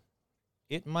you,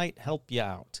 it might help you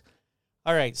out.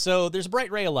 All right, so there's a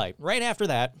bright ray of light. Right after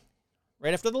that,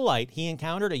 right after the light, he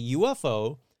encountered a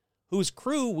UFO whose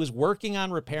crew was working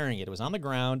on repairing it. It was on the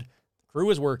ground. The crew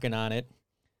was working on it.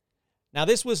 Now,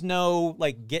 this was no,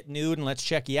 like, get nude and let's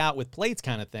check you out with plates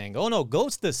kind of thing. Oh, no,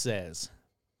 Gösta says.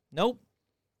 Nope.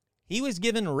 He was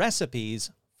given recipes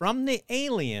from the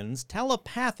aliens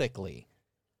telepathically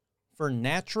for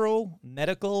natural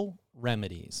medical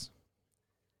remedies.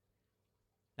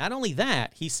 Not only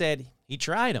that, he said he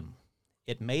tried them.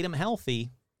 It made him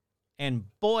healthy. And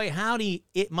boy, howdy,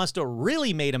 it must have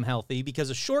really made him healthy because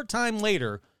a short time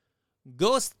later,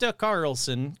 Gösta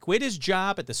Karlsson quit his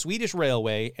job at the Swedish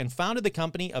Railway and founded the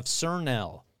company of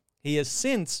Cernel. He has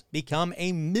since become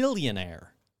a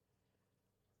millionaire.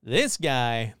 This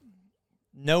guy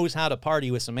knows how to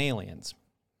party with some aliens.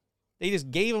 They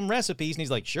just gave him recipes, and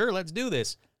he's like, sure, let's do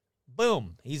this.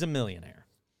 Boom, he's a millionaire.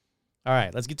 All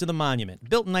right, let's get to the monument.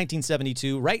 Built in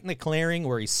 1972, right in the clearing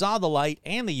where he saw the light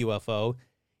and the UFO.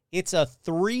 It's a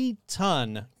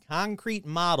 3-ton concrete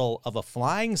model of a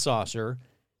flying saucer.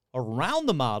 Around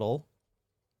the model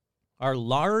are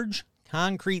large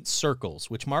concrete circles,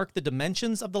 which mark the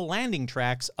dimensions of the landing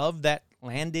tracks of that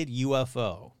landed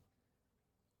UFO.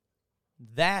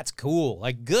 That's cool.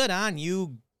 Like, good on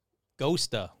you,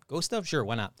 Gösta. Gösta? Sure,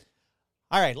 why not?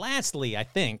 All right, lastly, I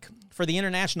think, for the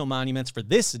international monuments for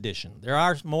this edition, there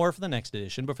are more for the next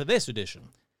edition, but for this edition,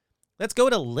 let's go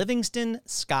to Livingston,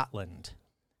 Scotland,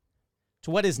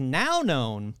 to what is now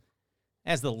known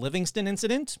as the Livingston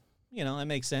Incident. You know, that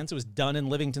makes sense. It was done in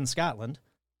Livingston, Scotland.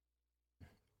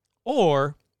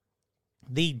 Or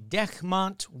the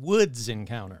Dechmont Woods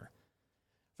encounter.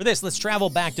 For this, let's travel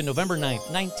back to November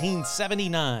 9th,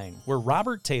 1979, where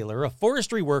Robert Taylor, a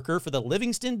forestry worker for the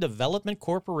Livingston Development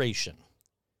Corporation,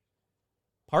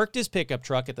 parked his pickup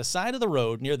truck at the side of the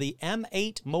road near the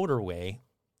M8 motorway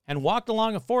and walked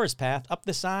along a forest path up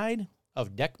the side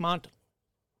of Dechmont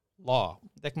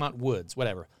Woods,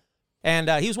 whatever. And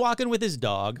he was walking with his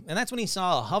dog, and that's when he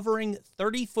saw a hovering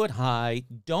 30-foot-high,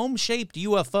 dome-shaped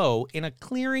UFO in a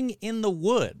clearing in the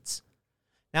woods.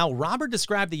 Now, Robert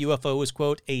described the UFO as,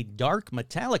 quote, a dark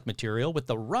metallic material with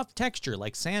a rough texture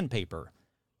like sandpaper,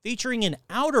 featuring an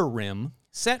outer rim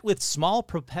set with small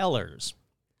propellers.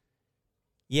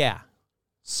 Yeah,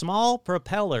 small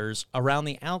propellers around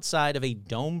the outside of a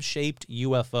dome-shaped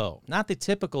UFO. Not the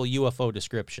typical UFO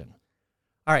description.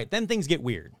 All right, then things get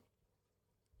weird.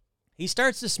 He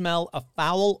starts to smell a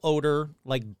foul odor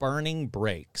like burning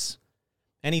brakes.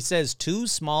 And he says 2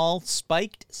 small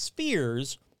spiked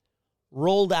spheres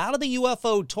rolled out of the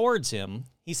UFO towards him.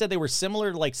 He said they were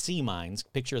similar to like sea mines.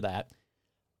 Picture that.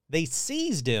 They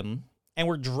seized him and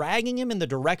were dragging him in the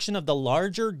direction of the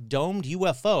larger domed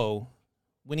UFO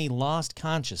when he lost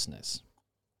consciousness.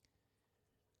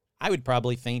 I would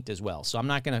probably faint as well, so I'm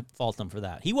not going to fault him for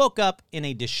that. He woke up in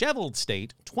a disheveled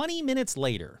state 20 minutes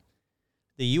later.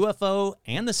 The UFO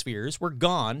and the spheres were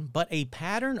gone, but a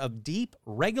pattern of deep,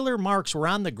 regular marks were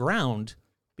on the ground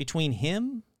between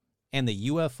him and the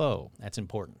UFO. That's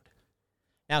important.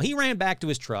 Now, he ran back to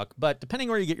his truck, but depending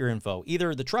where you get your info,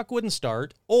 either the truck wouldn't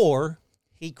start or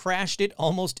he crashed it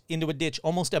almost into a ditch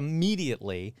almost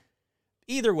immediately.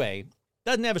 Either way,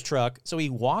 doesn't have his truck, so he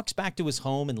walks back to his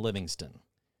home in Livingston.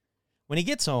 When he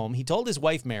gets home, he told his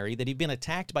wife, Mary, that he'd been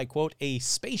attacked by, quote, a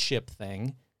spaceship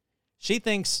thing. She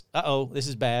thinks, uh-oh, this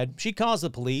is bad. She calls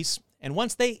the police, and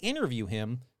once they interview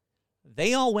him,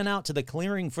 they all went out to the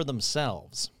clearing for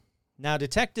themselves. Now,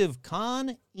 Detective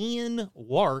Con Ian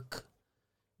Wark,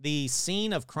 the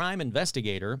scene of crime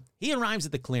investigator, he arrives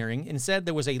at the clearing and said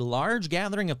there was a large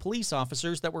gathering of police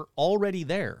officers that were already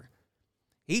there.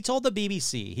 He told the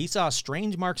BBC he saw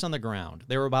strange marks on the ground.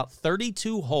 There were about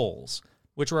 32 holes,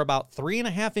 which were about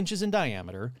 3.5 inches in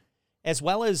diameter, as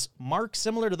well as marks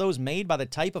similar to those made by the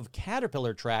type of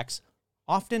caterpillar tracks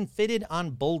often fitted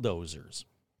on bulldozers.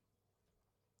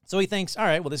 So he thinks, all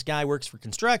right, well, this guy works for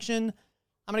construction.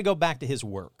 I'm going to go back to his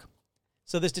work.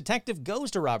 So this detective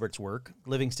goes to Robert's work,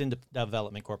 Livingston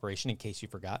Development Corporation, in case you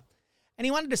forgot, and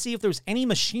he wanted to see if there was any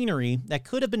machinery that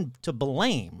could have been to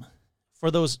blame for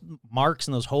those marks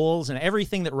and those holes and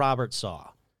everything that Robert saw.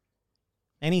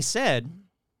 And he said,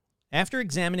 after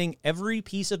examining every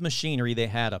piece of machinery they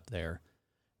had up there,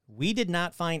 we did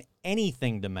not find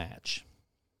anything to match.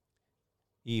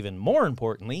 Even more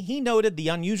importantly, he noted the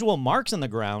unusual marks on the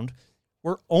ground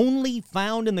were only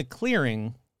found in the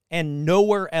clearing and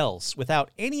nowhere else,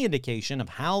 without any indication of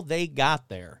how they got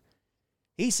there.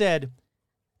 He said,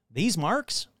 these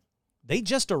marks, they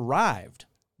just arrived.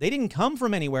 They didn't come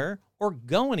from anywhere or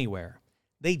go anywhere.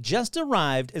 They just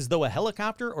arrived as though a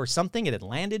helicopter or something had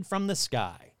landed from the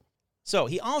sky. So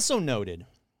he also noted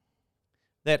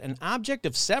that an object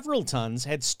of several tons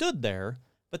had stood there,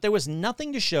 but there was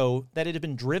nothing to show that it had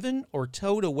been driven or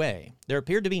towed away. There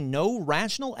appeared to be no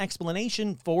rational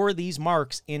explanation for these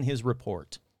marks in his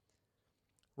report.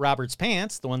 Robert's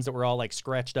pants, the ones that were all like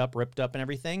scratched up, ripped up and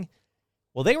everything,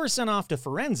 well, they were sent off to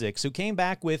forensics, who came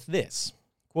back with this,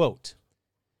 quote,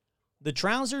 the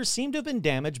trousers seem to have been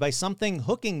damaged by something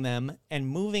hooking them and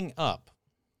moving up.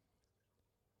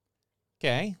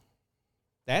 Okay,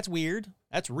 that's weird.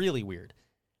 That's really weird,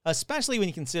 especially when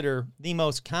you consider the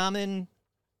most common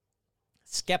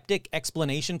skeptic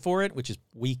explanation for it, which is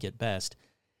weak at best.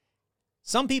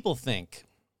 Some people think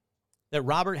that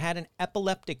Robert had an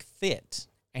epileptic fit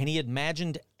and he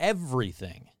imagined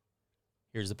everything.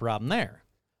 Here's the problem there.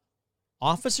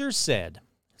 Officers said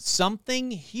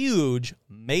something huge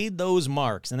made those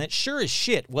marks, and that sure as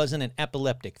shit wasn't an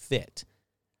epileptic fit.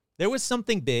 There was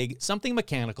something big, something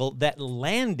mechanical that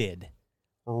landed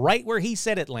right where he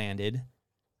said it landed,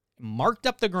 marked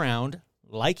up the ground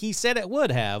like he said it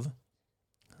would have.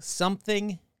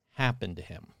 Something happened to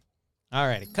him. All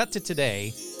right, it cut to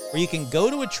today, where you can go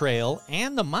to a trail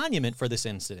and the monument for this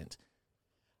incident.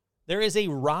 There is a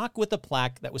rock with a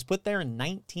plaque that was put there in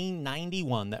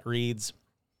 1991 that reads,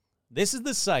 this is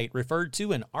the site referred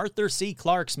to in Arthur C.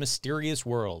 Clarke's Mysterious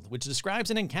World, which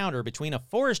describes an encounter between a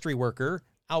forestry worker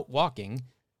out walking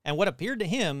and what appeared to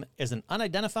him as an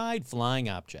unidentified flying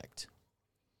object.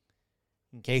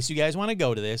 In case you guys want to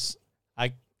go to this,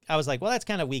 I was like, well, that's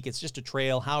kind of weak. It's just a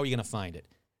trail. How are you going to find it?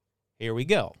 Here we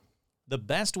go. The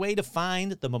best way to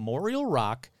find the Memorial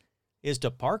Rock is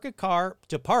to park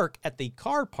at the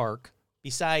car park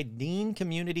beside Dean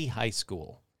Community High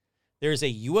School. There's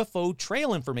a UFO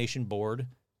trail information board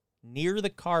near the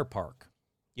car park.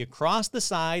 You cross the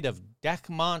side of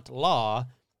Dechmont Law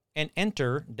and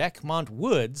enter Dechmont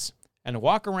Woods and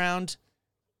walk around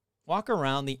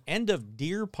the end of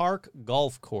Deer Park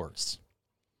Golf Course.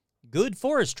 Good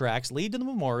forest tracks lead to the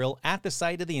memorial at the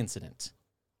site of the incident.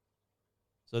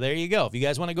 So there you go. If you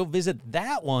guys want to go visit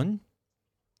that one,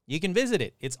 you can visit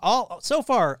it. It's all, so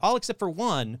far, all except for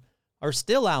one, are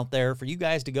still out there for you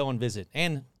guys to go and visit.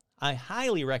 And I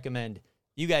highly recommend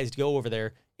you guys go over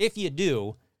there. If you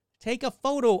do, take a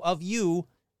photo of you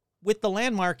with the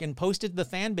landmark and post it to the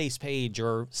fan base page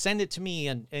or send it to me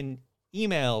and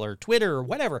email or Twitter or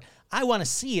whatever. I want to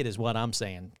see it is what I'm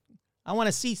saying. I want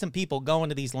to see some people going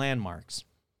to these landmarks.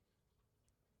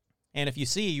 And if you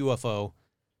see a UFO,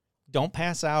 don't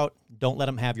pass out. Don't let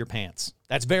them have your pants.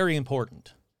 That's very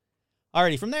important.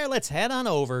 Alrighty, from there, let's head on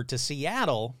over to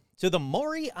Seattle to the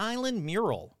Maury Island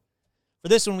mural. For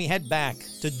this one, we head back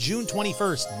to June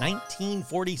 21st,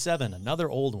 1947, another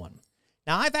old one.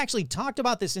 Now, I've actually talked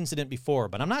about this incident before,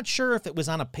 but I'm not sure if it was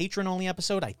on a patron-only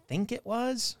episode. I think it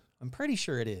was. I'm pretty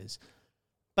sure it is.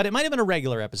 But it might have been a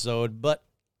regular episode, but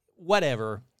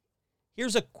whatever.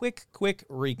 Here's a quick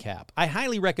recap. I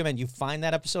highly recommend you find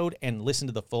that episode and listen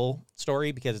to the full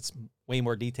story because it's way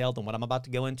more detailed than what I'm about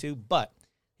to go into. But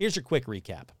here's your quick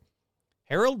recap.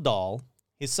 Harold Dahl,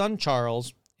 his son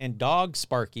Charles, and dog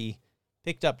Sparky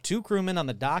picked up 2 crewmen on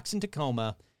the docks in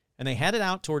Tacoma, and they headed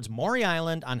out towards Maury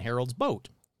Island on Harold's boat.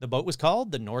 The boat was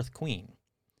called the North Queen.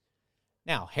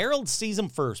 Now, Harold sees them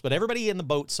first, but everybody in the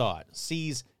boat saw it.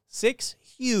 Sees 6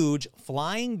 huge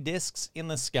flying discs in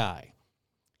the sky.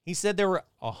 He said they were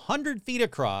 100 feet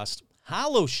across,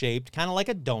 hollow-shaped, kind of like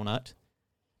a donut.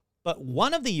 But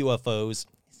one of the UFOs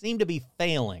seemed to be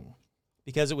failing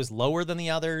because it was lower than the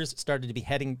others. It started to be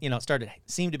heading,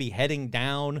 seemed to be heading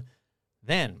down.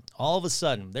 Then, all of a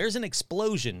sudden, there's an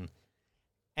explosion,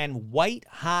 and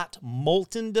white-hot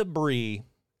molten debris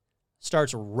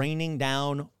starts raining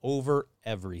down over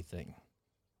everything.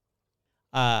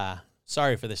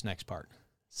 Sorry for this next part.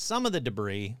 Some of the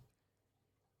debris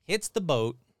hits the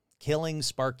boat, killing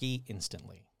Sparky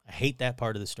instantly. I hate that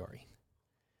part of the story.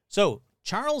 So,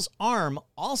 Charles' arm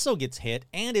also gets hit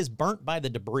and is burnt by the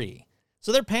debris.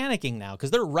 So they're panicking now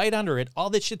because they're right under it. All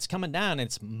this shit's coming down. And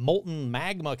it's molten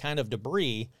magma kind of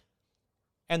debris.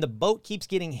 And the boat keeps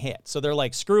getting hit. So they're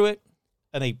like, screw it.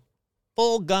 And they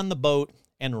full gun the boat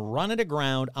and run it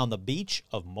aground on the beach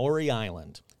of Maury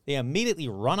Island. They immediately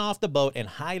run off the boat and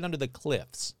hide under the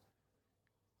cliffs.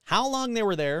 How long they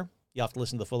were there, you have to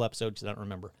listen to the full episode because I don't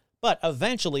remember. But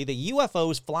eventually the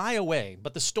UFOs fly away.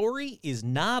 But the story is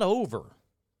not over.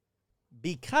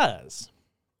 Because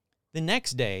the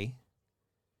next day,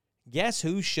 guess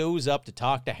who shows up to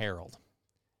talk to Harold?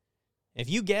 If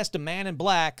you guessed a man in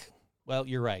black, well,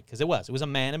 you're right, because it was a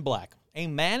man in black. A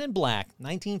man in black,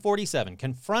 1947,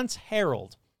 confronts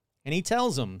Harold, and he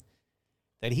tells him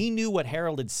that he knew what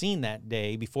Harold had seen that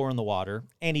day before in the water,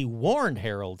 and he warned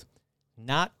Harold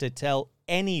not to tell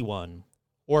anyone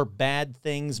or bad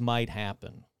things might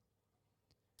happen.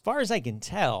 As far as I can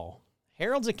tell,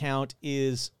 Harold's account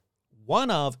is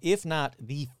one of, if not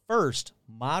the first,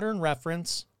 modern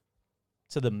reference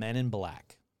to the Men in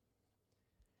Black.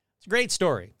 It's a great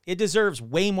story. It deserves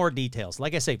way more details.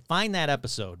 Like I say, find that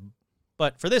episode.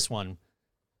 But for this one,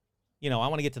 I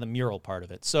want to get to the mural part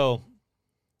of it. So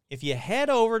if you head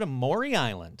over to Maury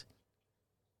Island,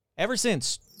 ever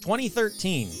since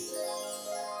 2013,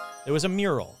 there was a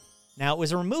mural. Now, it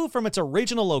was removed from its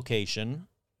original location,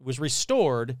 it was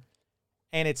restored,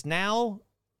 and it's now,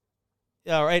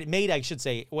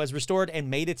 it was restored and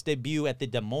made its debut at the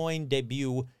Des Moines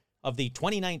debut of the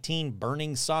 2019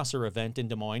 Burning Saucer event in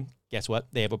Des Moines. Guess what?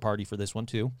 They have a party for this one,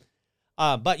 too.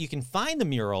 But you can find the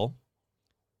mural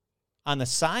on the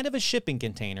side of a shipping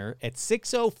container at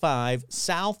 605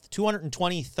 South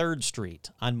 223rd Street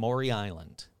on Maury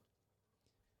Island.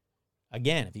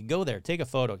 Again, if you go there, take a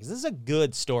photo, because this is a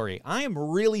good story. I am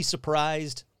really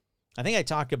surprised. I think I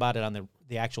talked about it on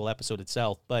the actual episode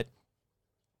itself, but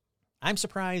I'm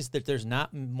surprised that there's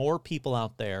not more people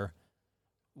out there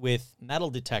with metal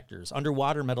detectors,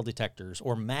 underwater metal detectors,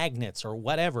 or magnets, or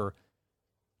whatever,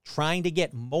 trying to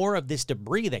get more of this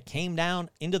debris that came down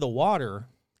into the water.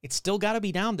 It's still got to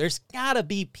be down. There's got to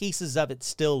be pieces of it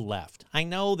still left. I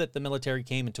know that the military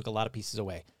came and took a lot of pieces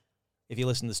away. If you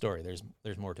listen to the story,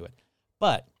 there's more to it.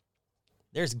 But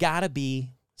there's got to be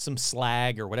some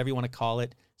slag, or whatever you want to call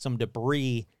it, some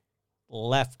debris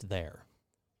left there.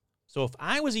 So if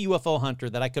I was a UFO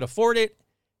hunter that I could afford it,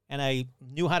 and I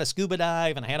knew how to scuba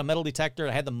dive, and I had a metal detector,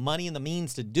 and I had the money and the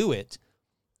means to do it,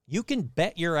 you can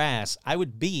bet your ass I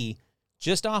would be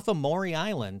just off of Maury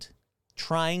Island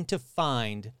trying to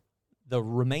find the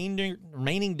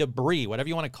remaining debris, whatever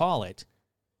you want to call it,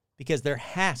 because there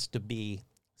has to be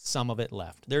some of it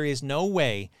left. There is no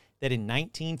way that in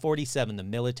 1947 the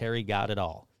military got it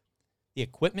all. The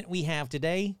equipment we have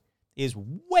today is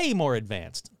way more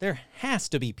advanced. There has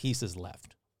to be pieces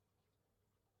left.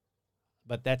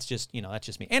 But that's just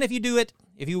me. And if you do it,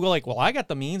 if you go like, well, I got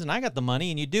the means and I got the money,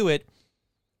 and you do it,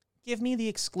 give me the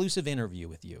exclusive interview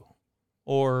with you.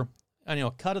 Or,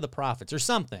 a cut of the profits or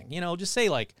something. Just say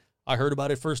like, I heard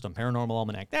about it first on Paranormal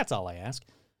Almanac. That's all I ask.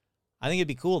 I think it'd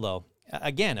be cool, though.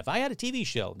 Again, if I had a TV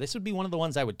show, this would be one of the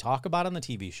ones I would talk about on the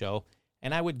TV show.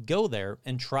 and I would go there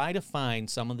and try to find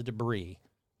some of the debris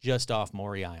just off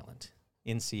Maury Island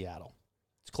in Seattle.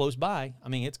 It's close by. I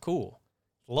mean, it's cool.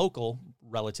 It's local,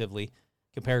 relatively,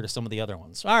 compared to some of the other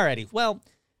ones. Alrighty, well,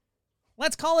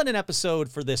 let's call it an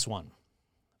episode for this one.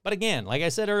 But again, like I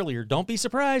said earlier, don't be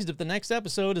surprised if the next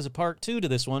episode is a part 2 to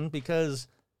this one because,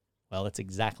 well, that's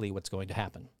exactly what's going to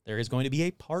happen. There is going to be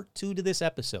a part 2 to this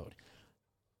episode.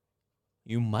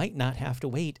 You might not have to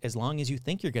wait as long as you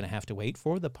think you're going to have to wait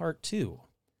for the part 2.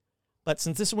 But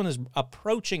since this one is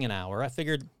approaching an hour, I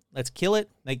figured let's kill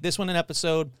it, make this one an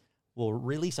episode. We'll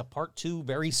release a part 2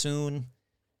 very soon.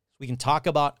 We can talk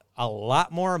about a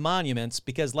lot more monuments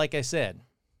because, like I said,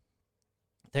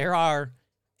 there are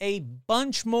a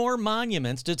bunch more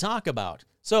monuments to talk about.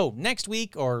 So next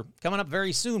week, or coming up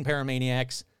very soon,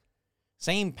 Paramaniacs,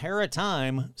 same para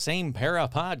time, same para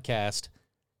podcast,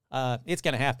 it's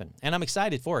going to happen. And I'm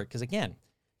excited for it because, again,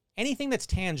 anything that's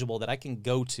tangible that I can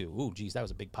go to, ooh, geez, that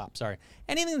was a big pop, sorry.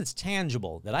 Anything that's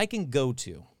tangible that I can go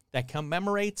to that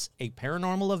commemorates a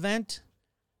paranormal event,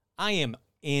 I am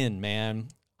in, man.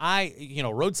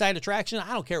 Roadside attraction,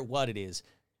 I don't care what it is.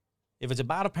 If it's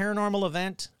about a paranormal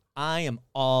event, I am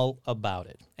all about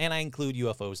it. And I include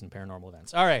UFOs and paranormal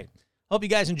events. All right. Hope you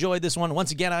guys enjoyed this one.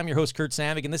 Once again, I'm your host, Kurt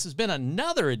Savik, and this has been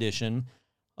another edition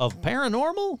of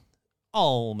Paranormal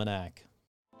Almanac.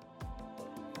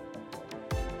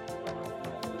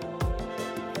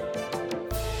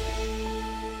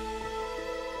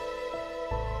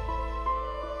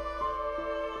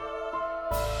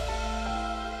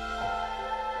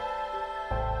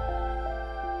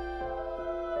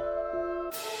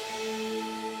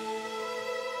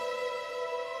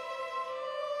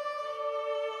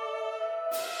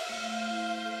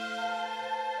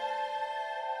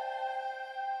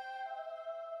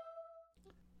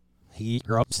 He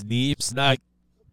drops deep snack.